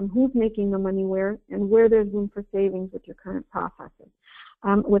coming from, who's making the money where, and where there's room for savings with your current processes.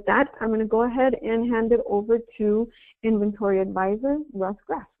 With that, I'm going to go ahead and hand it over to Inventory Advisor, Russ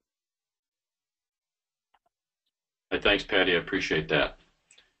Graff. Thanks, Patty. I appreciate that.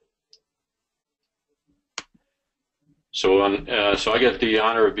 So I get the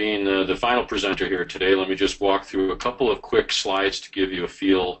honor of being the final presenter here today. Let me just walk through a couple of quick slides to give you a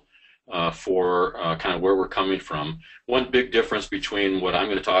feel for kind of where we're coming from. One big difference between what I'm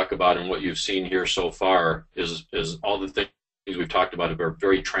going to talk about and what you've seen here so far is all the things we've talked about are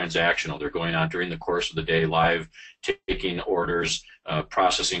very transactional. They're going on during the course of the day, live, taking orders,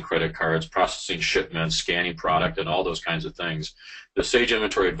 processing credit cards, processing shipments, scanning product, and all those kinds of things. The Sage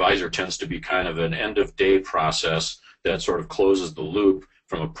Inventory Advisor tends to be kind of an end-of-day process that sort of closes the loop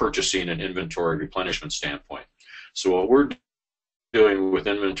from a purchasing and inventory replenishment standpoint. So what we're doing with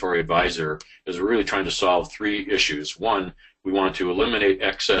Inventory Advisor is we're really trying to solve three issues. One, we want to eliminate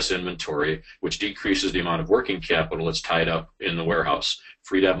excess inventory, which decreases the amount of working capital that's tied up in the warehouse,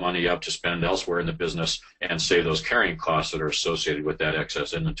 free that money up to spend elsewhere in the business, and save those carrying costs that are associated with that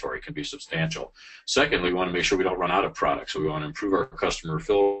excess inventory. It can be substantial. Secondly, we want to make sure we don't run out of products. So we want to improve our customer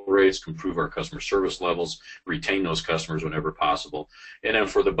fill rates, improve our customer service levels, retain those customers whenever possible. And then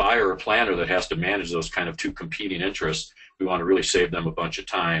for the buyer or planner that has to manage those kind of two competing interests, we want to really save them a bunch of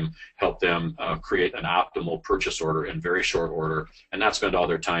time, help them create an optimal purchase order in very short order, and not spend all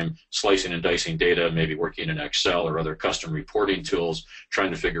their time slicing and dicing data, maybe working in Excel or other custom reporting tools, trying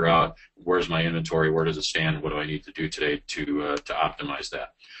to figure out where's my inventory, where does it stand, what do I need to do today to optimize that.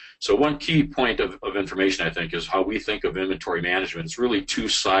 So one key point of information, I think, is how we think of inventory management. It's really two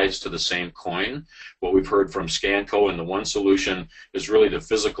sides to the same coin. What we've heard from Scanco and the one solution is really the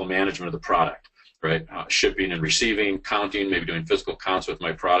physical management of the product. Right, shipping and receiving, counting, maybe doing physical counts with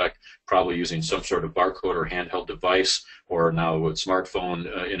my product, probably using some sort of barcode or handheld device, or now with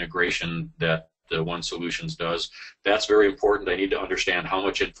smartphone integration that the One Solutions does. That's very important. I need to understand how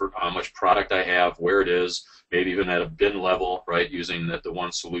much product I have, where it is, maybe even at a bin level, right, using the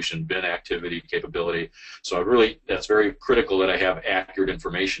One Solution bin activity capability. So that's very critical that I have accurate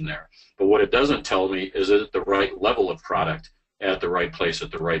information there. But what it doesn't tell me is it the right level of product at the right place at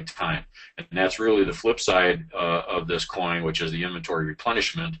the right time. And that's really the flip side of this coin, which is the inventory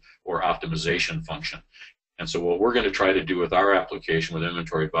replenishment or optimization function. And so what we're going to try to do with our application with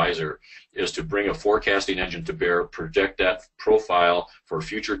Inventory Advisor is to bring a forecasting engine to bear, project that profile for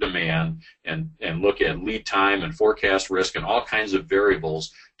future demand, and look at lead time and forecast risk and all kinds of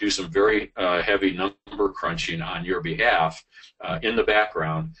variables, do some very heavy number crunching on your behalf in the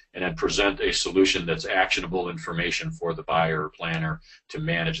background, and then present a solution that's actionable information for the buyer or planner to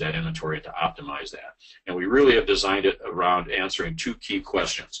manage that inventory and to optimize that. And we really have designed it around answering two key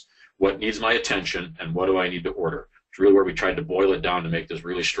questions. What needs my attention, and what do I need to order? It's really where we tried to boil it down to make this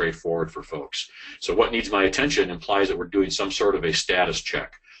really straightforward for folks. So what needs my attention implies that we're doing some sort of a status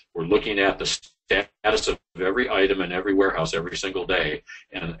check. We're looking at the status of every item in every warehouse every single day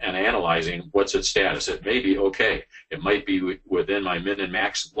and analyzing what's its status. It may be okay. It might be within my min and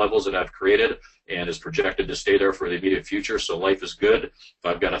max levels that I've created and is projected to stay there for the immediate future, so life is good. If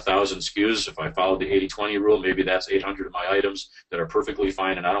I've got 1,000 SKUs, if I follow the 80-20 rule, maybe that's 800 of my items that are perfectly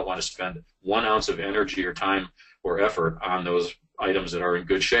fine, and I don't want to spend 1 ounce of energy or time or effort on those items that are in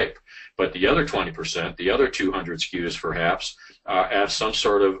good shape. But the other 20%, the other 200 SKUs perhaps, have some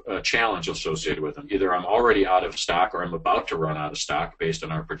sort of challenge associated with them. Either I'm already out of stock or I'm about to run out of stock based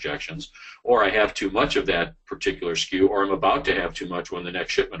on our projections, or I have too much of that particular SKU, or I'm about to have too much when the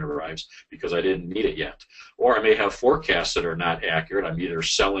next shipment arrives because I didn't need it yet. Or I may have forecasts that are not accurate. I'm either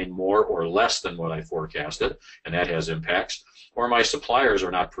selling more or less than what I forecasted, and that has impacts. Or my suppliers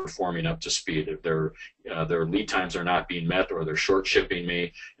are not performing up to speed. If their lead times are not being met, or they're short shipping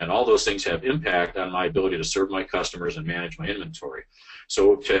me, and all those things have impact on my ability to serve my customers and manage my inventory.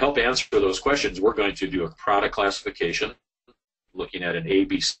 So to help answer those questions, we're going to do a product classification, looking at an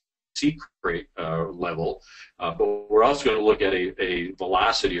ABC level, but we're also going to look at a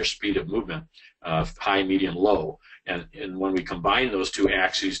velocity or speed of movement, high, medium, low. And when we combine those two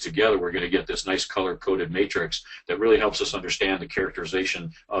axes together, we're going to get this nice color-coded matrix that really helps us understand the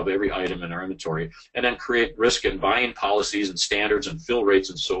characterization of every item in our inventory, and then create risk and buying policies and standards and fill rates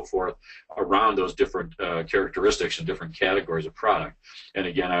and so forth around those different characteristics and different categories of product. And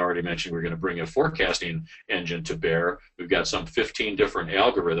again, I already mentioned we're going to bring a forecasting engine to bear. We've got some 15 different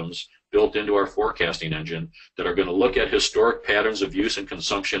algorithms built into our forecasting engine that are going to look at historic patterns of use and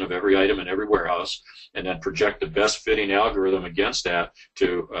consumption of every item in every warehouse, and then project the best fitting algorithm against that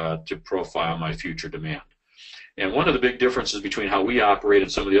to profile my future demand. And one of the big differences between how we operate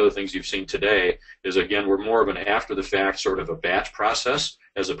and some of the other things you've seen today is, again, we're more of an after-the-fact sort of a batch process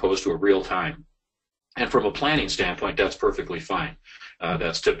as opposed to a real-time. And from a planning standpoint, that's perfectly fine.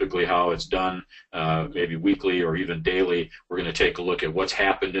 That's typically how it's done, maybe weekly or even daily. We're going to take a look at what's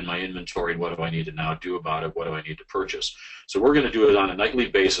happened in my inventory and what do I need to now do about it, what do I need to purchase. So we're going to do it on a nightly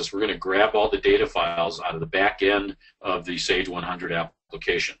basis. We're going to grab all the data files out of the back end of the Sage 100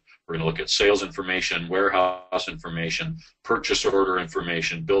 application. We're going to look at sales information, warehouse information, purchase order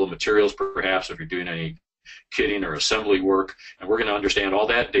information, bill of materials perhaps if you're doing any kitting or assembly work, and we're going to understand all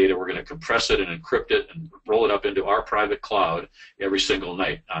that data. We're going to compress it and encrypt it and roll it up into our private cloud every single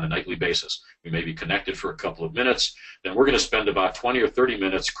night on a nightly basis. We may be connected for a couple of minutes, then we're going to spend about 20 or 30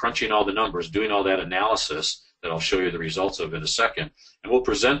 minutes crunching all the numbers, doing all that analysis that I'll show you the results of in a second, and we'll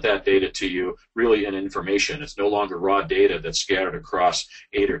present that data to you really in information. It's no longer raw data that's scattered across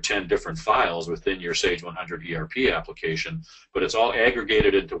 8 or 10 different files within your Sage 100 ERP application, but it's all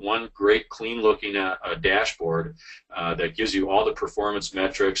aggregated into one great clean-looking dashboard that gives you all the performance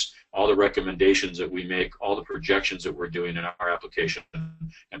metrics, all the recommendations that we make, all the projections that we're doing in our application,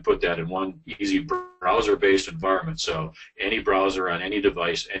 and put that in one easy browser-based environment. So any browser on any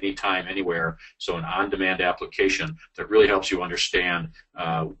device, anytime, anywhere, so an on-demand application that really helps you understand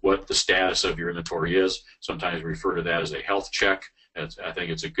what the status of your inventory is. Sometimes we refer to that as a health check. I think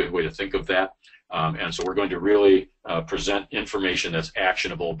it's a good way to think of that. And so we're going to really present information that's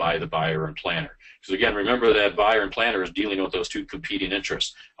actionable by the buyer and planner. Because again, remember that buyer and planner is dealing with those two competing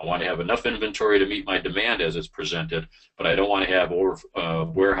interests. I want to have enough inventory to meet my demand as it's presented, but I don't want to have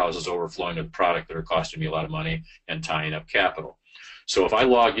warehouses overflowing with product that are costing me a lot of money and tying up capital. So if I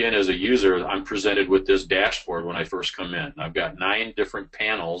log in as a user, I'm presented with this dashboard when I first come in. I've got 9 different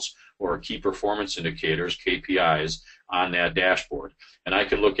panels or key performance indicators, KPIs, on that dashboard. And I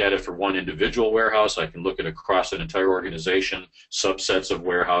can look at it for one individual warehouse. I can look at it across an entire organization, subsets of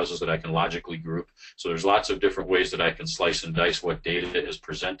warehouses that I can logically group. So there's lots of different ways that I can slice and dice what data is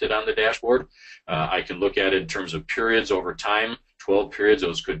presented on the dashboard. I can look at it in terms of periods over time, 12 periods.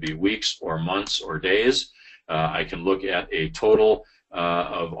 Those could be weeks or months or days. I can look at a total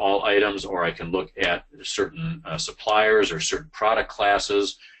of all items, or I can look at certain suppliers or certain product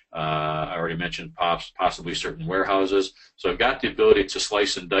classes. I already mentioned possibly certain warehouses. So I've got the ability to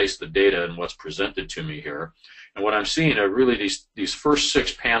slice and dice the data and what's presented to me here. And what I'm seeing are really these first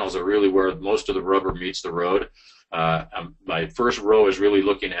 6 panels are really where most of the rubber meets the road. My first row is really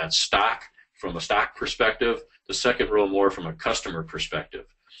looking at stock from a stock perspective. The second row more from a customer perspective.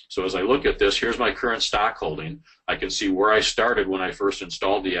 So as I look at this, here's my current stock holding. I can see where I started when I first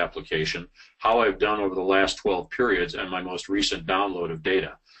installed the application, how I've done over the last 12 periods, and my most recent download of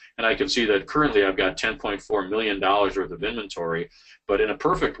data. And I can see that currently I've got $10.4 million worth of inventory, but in a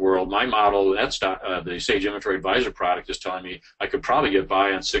perfect world, my model, the Sage Inventory Advisor product is telling me I could probably get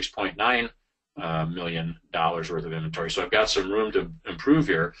by on $6.9 million worth of inventory. So I've got some room to improve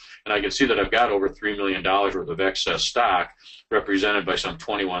here, and I can see that I've got over $3 million worth of excess stock represented by some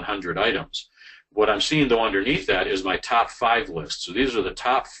 2,100 items. What I'm seeing, though, underneath that is my top 5 list. So these are the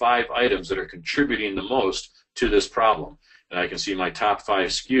top 5 items that are contributing the most to this problem. And I can see my top 5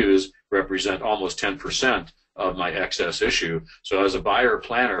 SKUs represent almost 10% of my excess issue. So as a buyer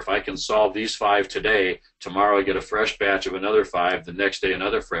planner, if I can solve these 5 today, tomorrow I get a fresh batch of another 5, the next day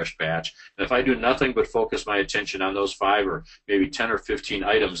another fresh batch. And if I do nothing but focus my attention on those 5 or maybe 10 or 15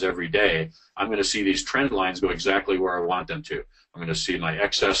 items every day, I'm going to see these trend lines go exactly where I want them to. I'm going to see my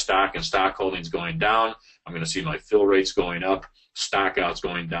excess stock and stock holdings going down. I'm going to see my fill rates going up, stock outs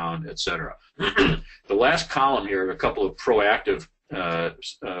going down, etc. The last column here are a couple of proactive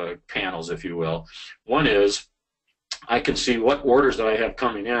panels, if you will. One is I can see what orders that I have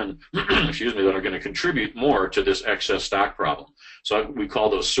coming in, excuse me, that are going to contribute more to this excess stock problem. So we call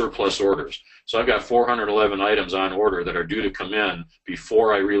those surplus orders. So I've got 411 items on order that are due to come in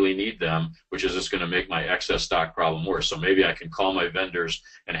before I really need them, which is just going to make my excess stock problem worse. So maybe I can call my vendors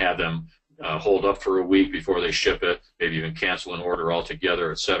and have them hold up for a week before they ship it, maybe even cancel an order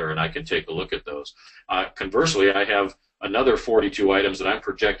altogether, et cetera, and I can take a look at those. Conversely, I have another 42 items that I'm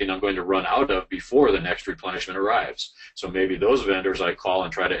projecting I'm going to run out of before the next replenishment arrives. So maybe those vendors I call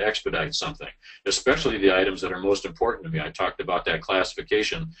and try to expedite something, especially the items that are most important to me. I talked about that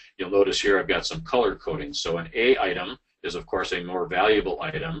classification. You'll notice here I've got some color coding. So an A item is, of course, a more valuable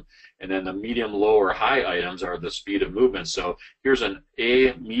item. And then the medium, low, or high items are the speed of movement. So here's an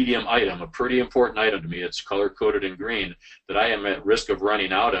A medium item, a pretty important item to me. It's color-coded in green that I am at risk of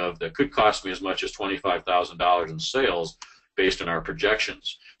running out of that could cost me as much as $25,000 in sales based on our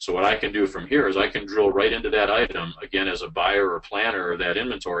projections. So what I can do from here is I can drill right into that item, again, as a buyer or planner of that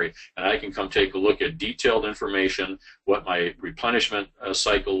inventory, and I can come take a look at detailed information, what my replenishment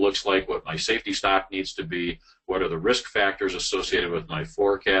cycle looks like, what my safety stock needs to be, what are the risk factors associated with my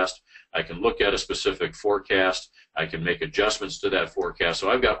forecast. I can look at a specific forecast. I can make adjustments to that forecast. So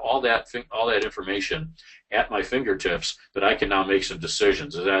I've got all that information at my fingertips that I can now make some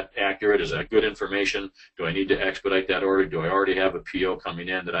decisions. Is that accurate? Is that good information? Do I need to expedite that order? Do I already have a PO coming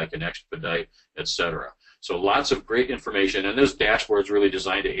in that I can expedite, etc.? So lots of great information, and this dashboard is really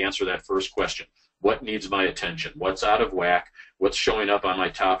designed to answer that first question. What needs my attention? What's out of whack? What's showing up on my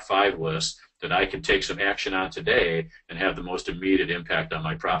top 5 list that I can take some action on today and have the most immediate impact on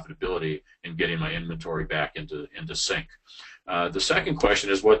my profitability and getting my inventory back into sync? The second question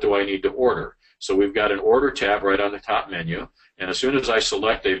is, what do I need to order? So we've got an order tab right on the top menu, and as soon as I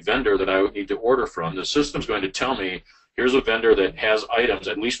select a vendor that I need to order from, the system's going to tell me, here's a vendor that has items,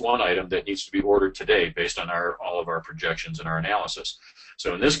 at least one item that needs to be ordered today based on all of our projections and our analysis.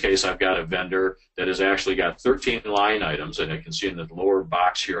 So in this case, I've got a vendor that has actually got 13 line items, and I can see in the lower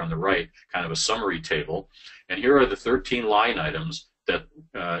box here on the right, kind of a summary table. And here are the 13 line items that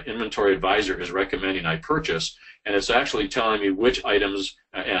Inventory Advisor is recommending I purchase, and it's actually telling me which items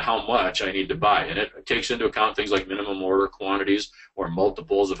and how much I need to buy. And it takes into account things like minimum order quantities or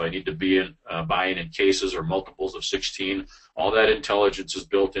multiples if I need to be buying in cases or multiples of 16. All that intelligence is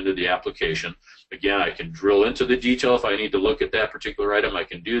built into the application. Again, I can drill into the detail if I need to look at that particular item. I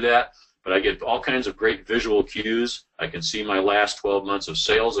can do that, but I get all kinds of great visual cues. I can see my last 12 months of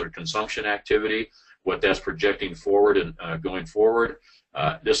sales or consumption activity, what that's projecting forward and going forward.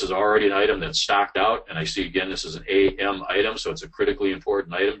 This is already an item that's stocked out, and I see, again, this is an AM item, so it's a critically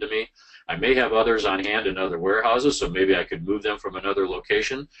important item to me. I may have others on hand in other warehouses, so maybe I could move them from another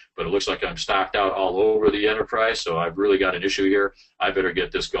location, but it looks like I'm stocked out all over the enterprise, so I've really got an issue here. I better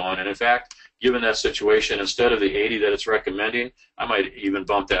get this going. And in fact, given that situation, instead of the 80 that it's recommending, I might even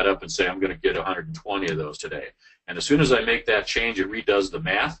bump that up and say I'm going to get 120 of those today. And as soon as I make that change, it redoes the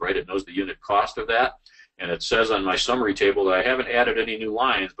math, right? It knows the unit cost of that. And it says on my summary table that I haven't added any new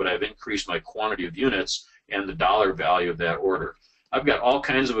lines, but I've increased my quantity of units and the dollar value of that order. I've got all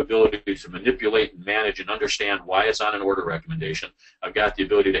kinds of ability to manipulate and manage and understand why it's on an order recommendation. I've got the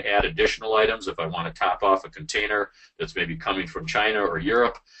ability to add additional items if I want to top off a container that's maybe coming from China or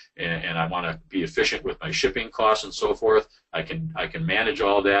Europe, and I want to be efficient with my shipping costs and so forth. I can manage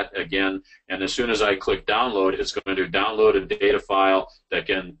all that again, and as soon as I click download, it's going to download a data file that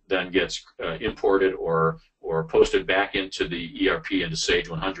then gets imported or posted back into the ERP, into Sage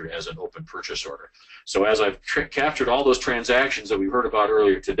 100 as an open purchase order. So as I've captured all those transactions that we heard about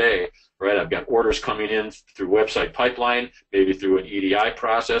earlier today, right, I've got orders coming in through website pipeline, maybe through an EDI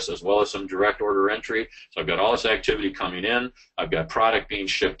process, as well as some direct order entry. So I've got all this activity coming in. I've got product being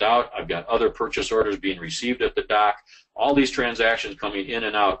shipped out. I've got other purchase orders being received at the dock. All these transactions coming in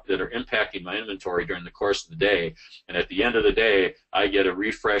and out that are impacting my inventory during the course of the day. And at the end of the day, I get a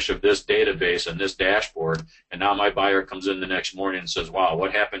refresh of this database and this dashboard. And now my buyer comes in the next morning and says, wow,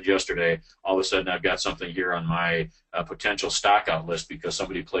 what happened yesterday? All of a sudden, I've got something here on my potential stock out list because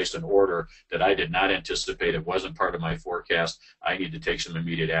somebody placed an order that I did not anticipate. It wasn't part of my forecast. I need to take some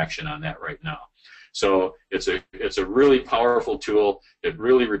immediate action on that right now. So it's a really powerful tool. It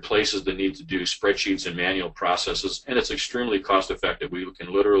really replaces the need to do spreadsheets and manual processes, and it's extremely cost effective. We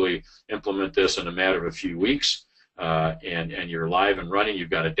can literally implement this in a matter of a few weeks, and you're live and running. You've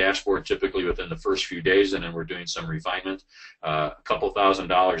got a dashboard typically within the first few days, and then we're doing some refinement, a couple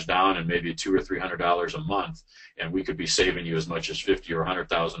 $1,000s down and maybe $200 or $300 a month, and we could be saving you as much as $50,000 or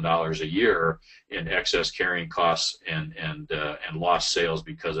 $100,000 a year in excess carrying costs and lost sales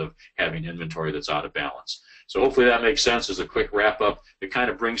because of having inventory that's out of balance. So hopefully that makes sense as a quick wrap up. It kind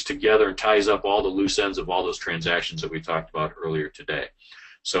of brings together and ties up all the loose ends of all those transactions that we talked about earlier today.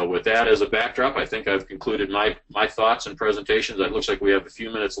 So with that as a backdrop, I think I've concluded my thoughts and presentations. It looks like we have a few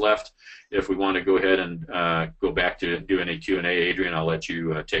minutes left. If we want to go ahead and go back to doing a Q&A, Adrian, I'll let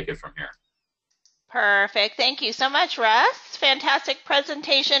you take it from here. Perfect. Thank you so much, Russ. Fantastic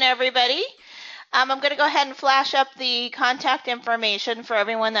presentation, everybody. I'm going to go ahead and flash up the contact information for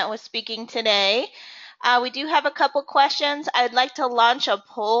everyone that was speaking today. We do have a couple questions. I'd like to launch a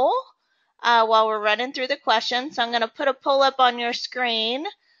poll while we're running through the questions. So I'm going to put a poll up on your screen,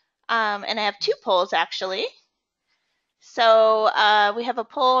 and I have two polls actually. So we have a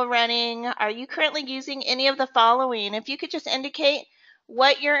poll running. Are you currently using any of the following? If you could just indicate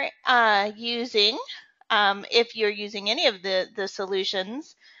what you're using, if you're using any of the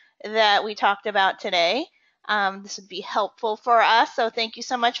solutions that we talked about today. This would be helpful for us. So thank you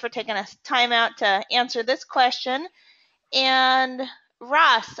so much for taking us time out to answer this question. And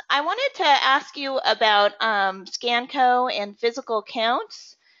Ross, I wanted to ask you about ScanCo and physical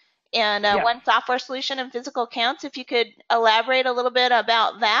counts and Yeah. one software solution and physical counts. If you could elaborate a little bit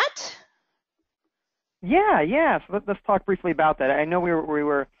about that. Yeah. So let's talk briefly about that. I know we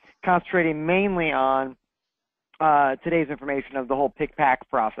were concentrating mainly on today's information of the whole pick-pack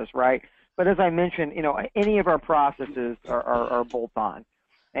process, right? But as I mentioned, any of our processes are bolt-on.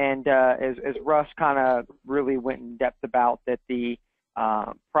 And as Russ kind of really went in depth about that, the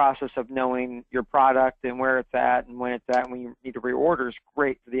process of knowing your product and where it's at and when it's at and when you need to reorder is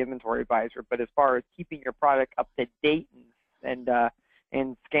great for the inventory advisor. But as far as keeping your product up to date and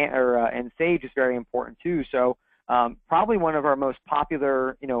Sage is very important too. So probably one of our most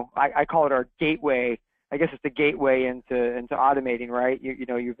popular, I call it our gateway. I guess it's the gateway into automating, right?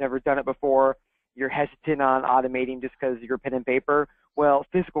 You've never done it before. You're hesitant on automating just because you're pen and paper. Well,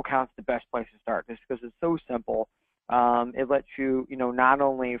 physical count's the best place to start just because it's so simple. It lets you, not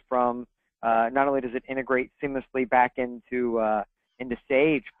only does it integrate seamlessly back into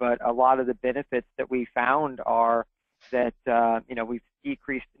Sage, but a lot of the benefits that we found are that we've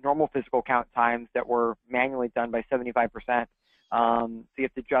decreased normal physical count times that were manually done by 75%. So you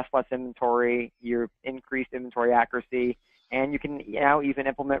have to adjust less inventory, you've increased inventory accuracy, and you can now even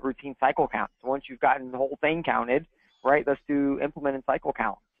implement routine cycle counts. So once you've gotten the whole thing counted, right, let's do implement and cycle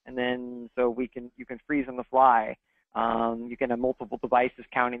counts. And then so you can freeze on the fly. You can have multiple devices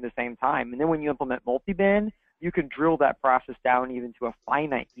counting at the same time. And then when you implement multi-bin, you can drill that process down even to a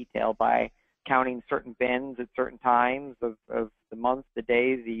finite detail by counting certain bins at certain times of the month, the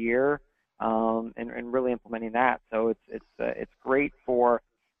days, the year, and really implementing that. So it's great for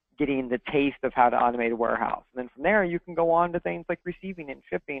getting the taste of how to automate a warehouse. And then from there, you can go on to things like receiving and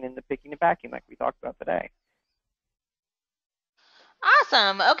shipping and the picking and packing like we talked about today.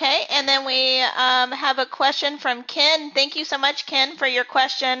 Awesome. Okay. And then we have a question from Ken. Thank you so much, Ken, for your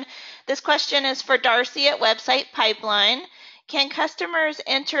question. This question is for Darcy at Website Pipeline. Can customers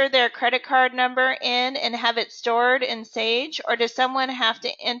enter their credit card number in and have it stored in Sage, or does someone have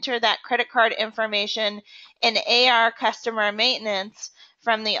to enter that credit card information in AR customer maintenance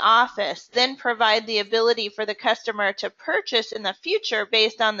from the office, then provide the ability for the customer to purchase in the future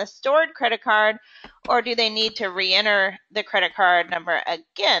based on the stored credit card, or do they need to re-enter the credit card number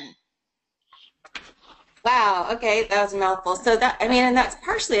again? Wow. Okay, that was a mouthful. So and that's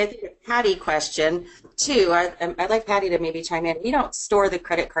partially, I think, a Patty question too. I'd like Patty to maybe chime in. We don't store the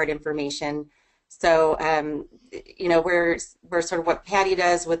credit card information, so we're sort of what Patty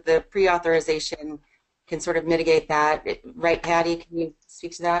does with the pre-authorization can sort of mitigate that, right? Patty, can you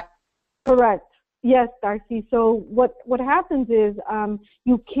speak to that? Correct. Yes, Darcy. So what happens is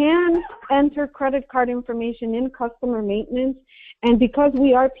you can enter credit card information in customer maintenance, and because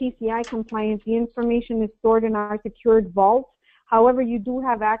we are PCI compliant, the information is stored in our secured vault. However, you do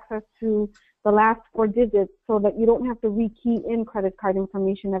have access to the last 4 digits so that you don't have to rekey in credit card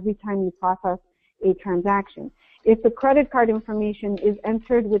information every time you process a transaction. If the credit card information is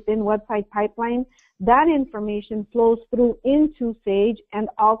entered within Website Pipeline, that information flows through into Sage and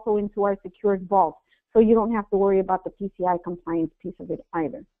also into our secured vault. So you don't have to worry about the PCI compliance piece of it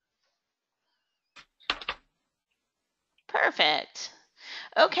either. Perfect.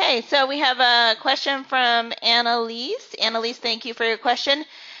 Okay, so we have a question from Annalise. Annalise, thank you for your question.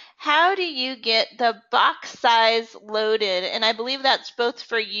 How do you get the box size loaded? And I believe that's both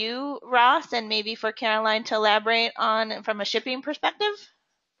for you, Ross, and maybe for Caroline to elaborate on from a shipping perspective.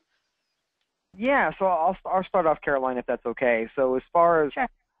 Yeah, so I'll start off, Caroline, if that's okay. So as far as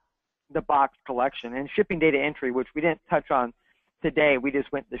the box collection and shipping data entry, which we didn't touch on today, we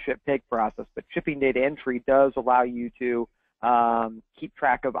just went the ship pig process, but shipping data entry does allow you to keep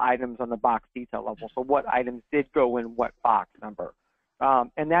track of items on the box detail level. So what items did go in what box number.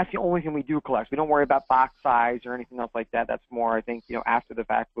 And that's the only thing we do collect. We don't worry about box size or anything else like that. That's more, I think, after the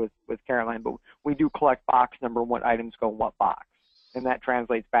fact with Caroline, but we do collect box number and what items go in what box. And that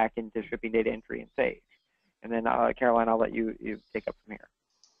translates back into shipping data entry in Sage. And then, Caroline, I'll let you take up from here.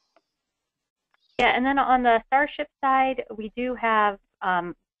 Yeah, and then on the Starship side, we do have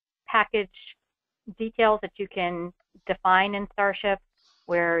package details that you can define in Starship,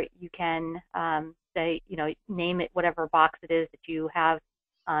 where you can say, name it whatever box it is that you have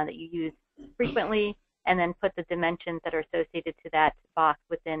that you use frequently, and then put the dimensions that are associated to that box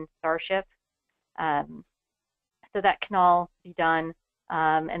within Starship. So that can all be done,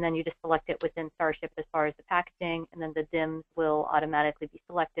 and then you just select it within Starship as far as the packaging, and then the DIMs will automatically be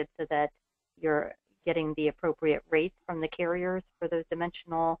selected so that you're getting the appropriate rates from the carriers for those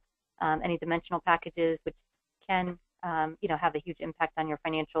dimensional, any dimensional packages, which can have a huge impact on your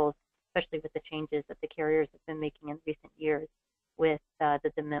financials, especially with the changes that the carriers have been making in recent years with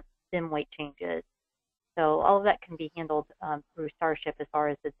the DIM weight changes. So all of that can be handled through Starship as far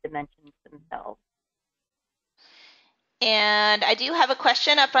as the dimensions themselves. And I do have a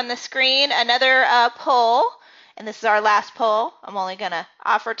question up on the screen, another poll, and this is our last poll. I'm only going to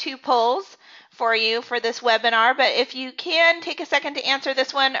offer 2 polls for you for this webinar, but if you can take a second to answer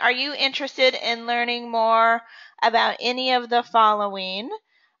this one, are you interested in learning more about any of the following?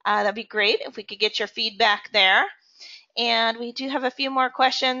 That'd be great if we could get your feedback there. And we do have a few more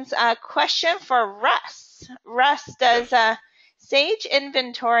questions. Question for Russ. Russ, does Sage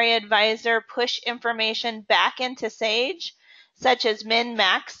Inventory Advisor push information back into Sage, such as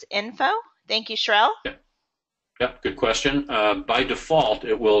min-max info? Thank you, Shrell. Yep, good question. By default,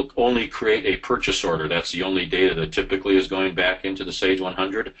 it will only create a purchase order. That's the only data that typically is going back into the Sage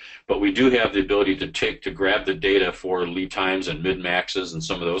 100. But we do have the ability to grab the data for lead times and mid-maxes and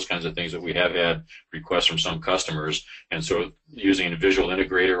some of those kinds of things that we have had requests from some customers. And so using a visual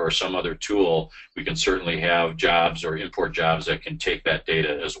integrator or some other tool, we can certainly have jobs or import jobs that can take that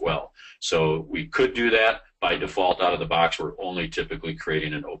data as well. So we could do that. By default, out of the box, we're only typically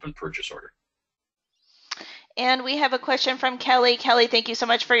creating an open purchase order. And we have a question from Kelly. Kelly, thank you so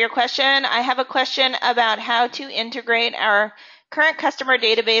much for your question. I have a question about how to integrate our current customer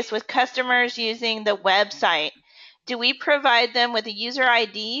database with customers using the website. Do we provide them with a user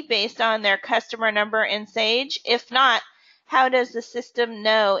ID based on their customer number in Sage? If not, how does the system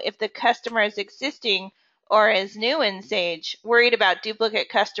know if the customer is existing or is new in Sage? Worried about duplicate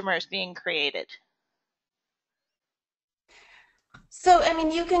customers being created. So, I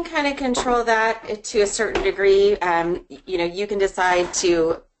mean, you can kind of control that to a certain degree. You can decide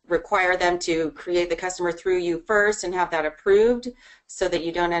to require them to create the customer through you first and have that approved so that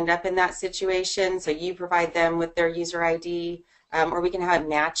you don't end up in that situation. So you provide them with their user ID, or we can have it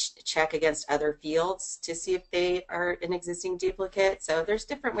matched check against other fields to see if they are an existing duplicate. So there's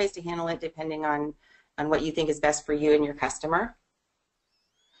different ways to handle it depending on what you think is best for you and your customer.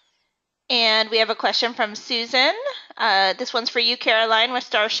 And we have a question from Susan. This one's for you, Caroline, with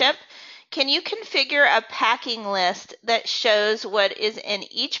Starship. Can you configure a packing list that shows what is in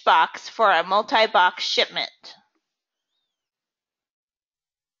each box for a multi-box shipment?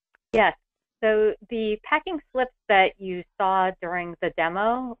 Yes. So the packing slips that you saw during the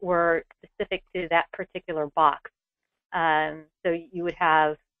demo were specific to that particular box. So you would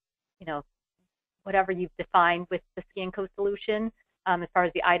have, whatever you've defined with the ScanCo solution. As far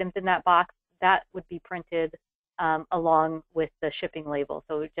as the items in that box, that would be printed along with the shipping label.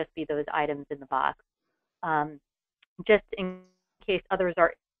 So it would just be those items in the box. Just in case others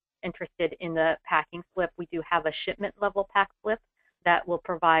are interested in the packing slip, we do have a shipment level pack slip that will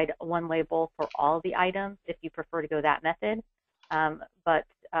provide one label for all the items if you prefer to go that method. But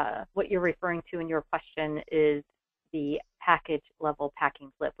what you're referring to in your question is the package level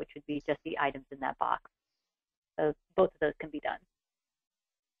packing slip, which would be just the items in that box. So both of those can be done.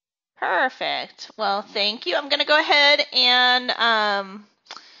 Perfect. Well, thank you. I'm going to go ahead and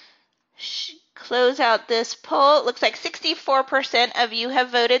close out this poll. It looks like 64% of you have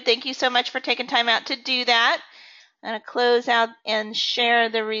voted. Thank you so much for taking time out to do that. I'm going to close out and share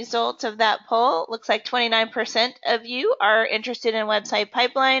the results of that poll. It looks like 29% of you are interested in Website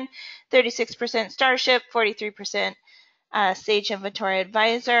Pipeline, 36% Starship, 43% Sage Inventory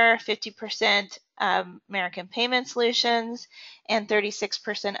Advisor, 50% American Payment Solutions, and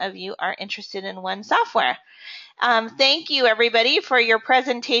 36% of you are interested in One Software. Thank you, everybody, for your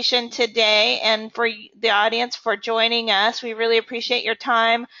presentation today and for the audience for joining us. We really appreciate your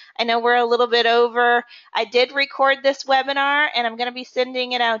time. I know we're a little bit over. I did record this webinar, and I'm going to be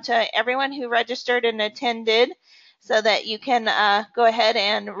sending it out to everyone who registered and attended so that you can go ahead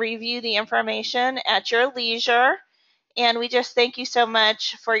and review the information at your leisure. And we just thank you so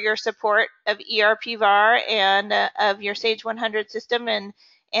much for your support of ERP VAR and of your Sage 100 system and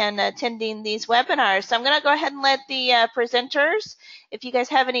attending these webinars. So I'm going to go ahead and let the presenters, if you guys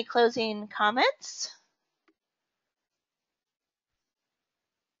have any closing comments.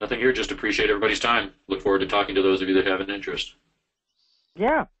 Nothing here, just appreciate everybody's time. Look forward to talking to those of you that have an interest.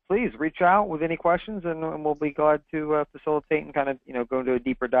 Yeah, please reach out with any questions, and we'll be glad to facilitate and kind of go into a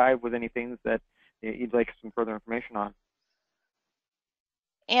deeper dive with any things that you'd like some further information on.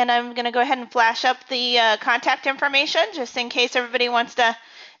 And I'm going to go ahead and flash up the contact information just in case everybody wants to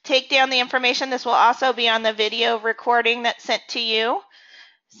take down the information. This will also be on the video recording that's sent to you.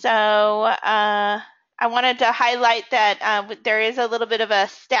 So I wanted to highlight that there is a little bit of a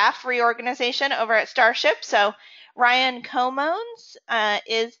staff reorganization over at Starship. So Ryan Comones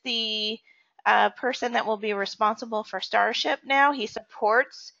is the person that will be responsible for Starship now. He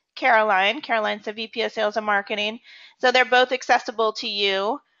supports Caroline. Caroline's the VP of Sales and Marketing. So they're both accessible to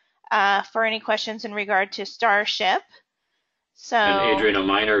you for any questions in regard to Starship. So, and Adrian, a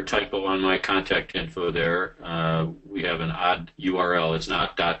minor typo on my contact info there. We have an odd URL. It's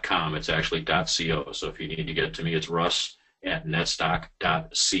not .com. It's actually .co. So if you need to get to me, it's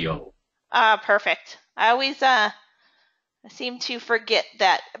russ@netstock.co. Perfect. I always seem to forget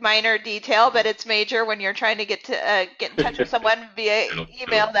that minor detail, but it's major when you're trying to get in touch with someone via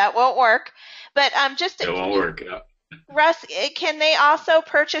email. That won't work. But just it won't work. Yeah. Russ, can they also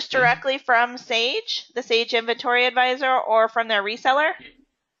purchase directly from Sage, the Sage Inventory Advisor, or from their reseller?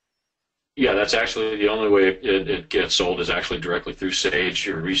 Yeah, that's actually the only way it gets sold is actually directly through Sage.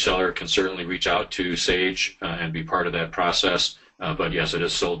 Your reseller can certainly reach out to Sage and be part of that process. But yes, it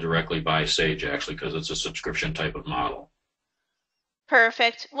is sold directly by Sage actually because it's a subscription type of model.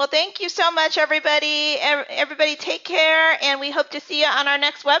 Perfect. Well, thank you so much, everybody. Everybody take care, and we hope to see you on our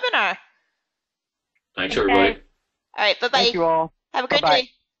next webinar. Thanks, everybody. All right, bye-bye. Thank you all. Have a great Bye-bye.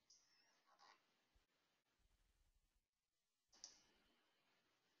 day.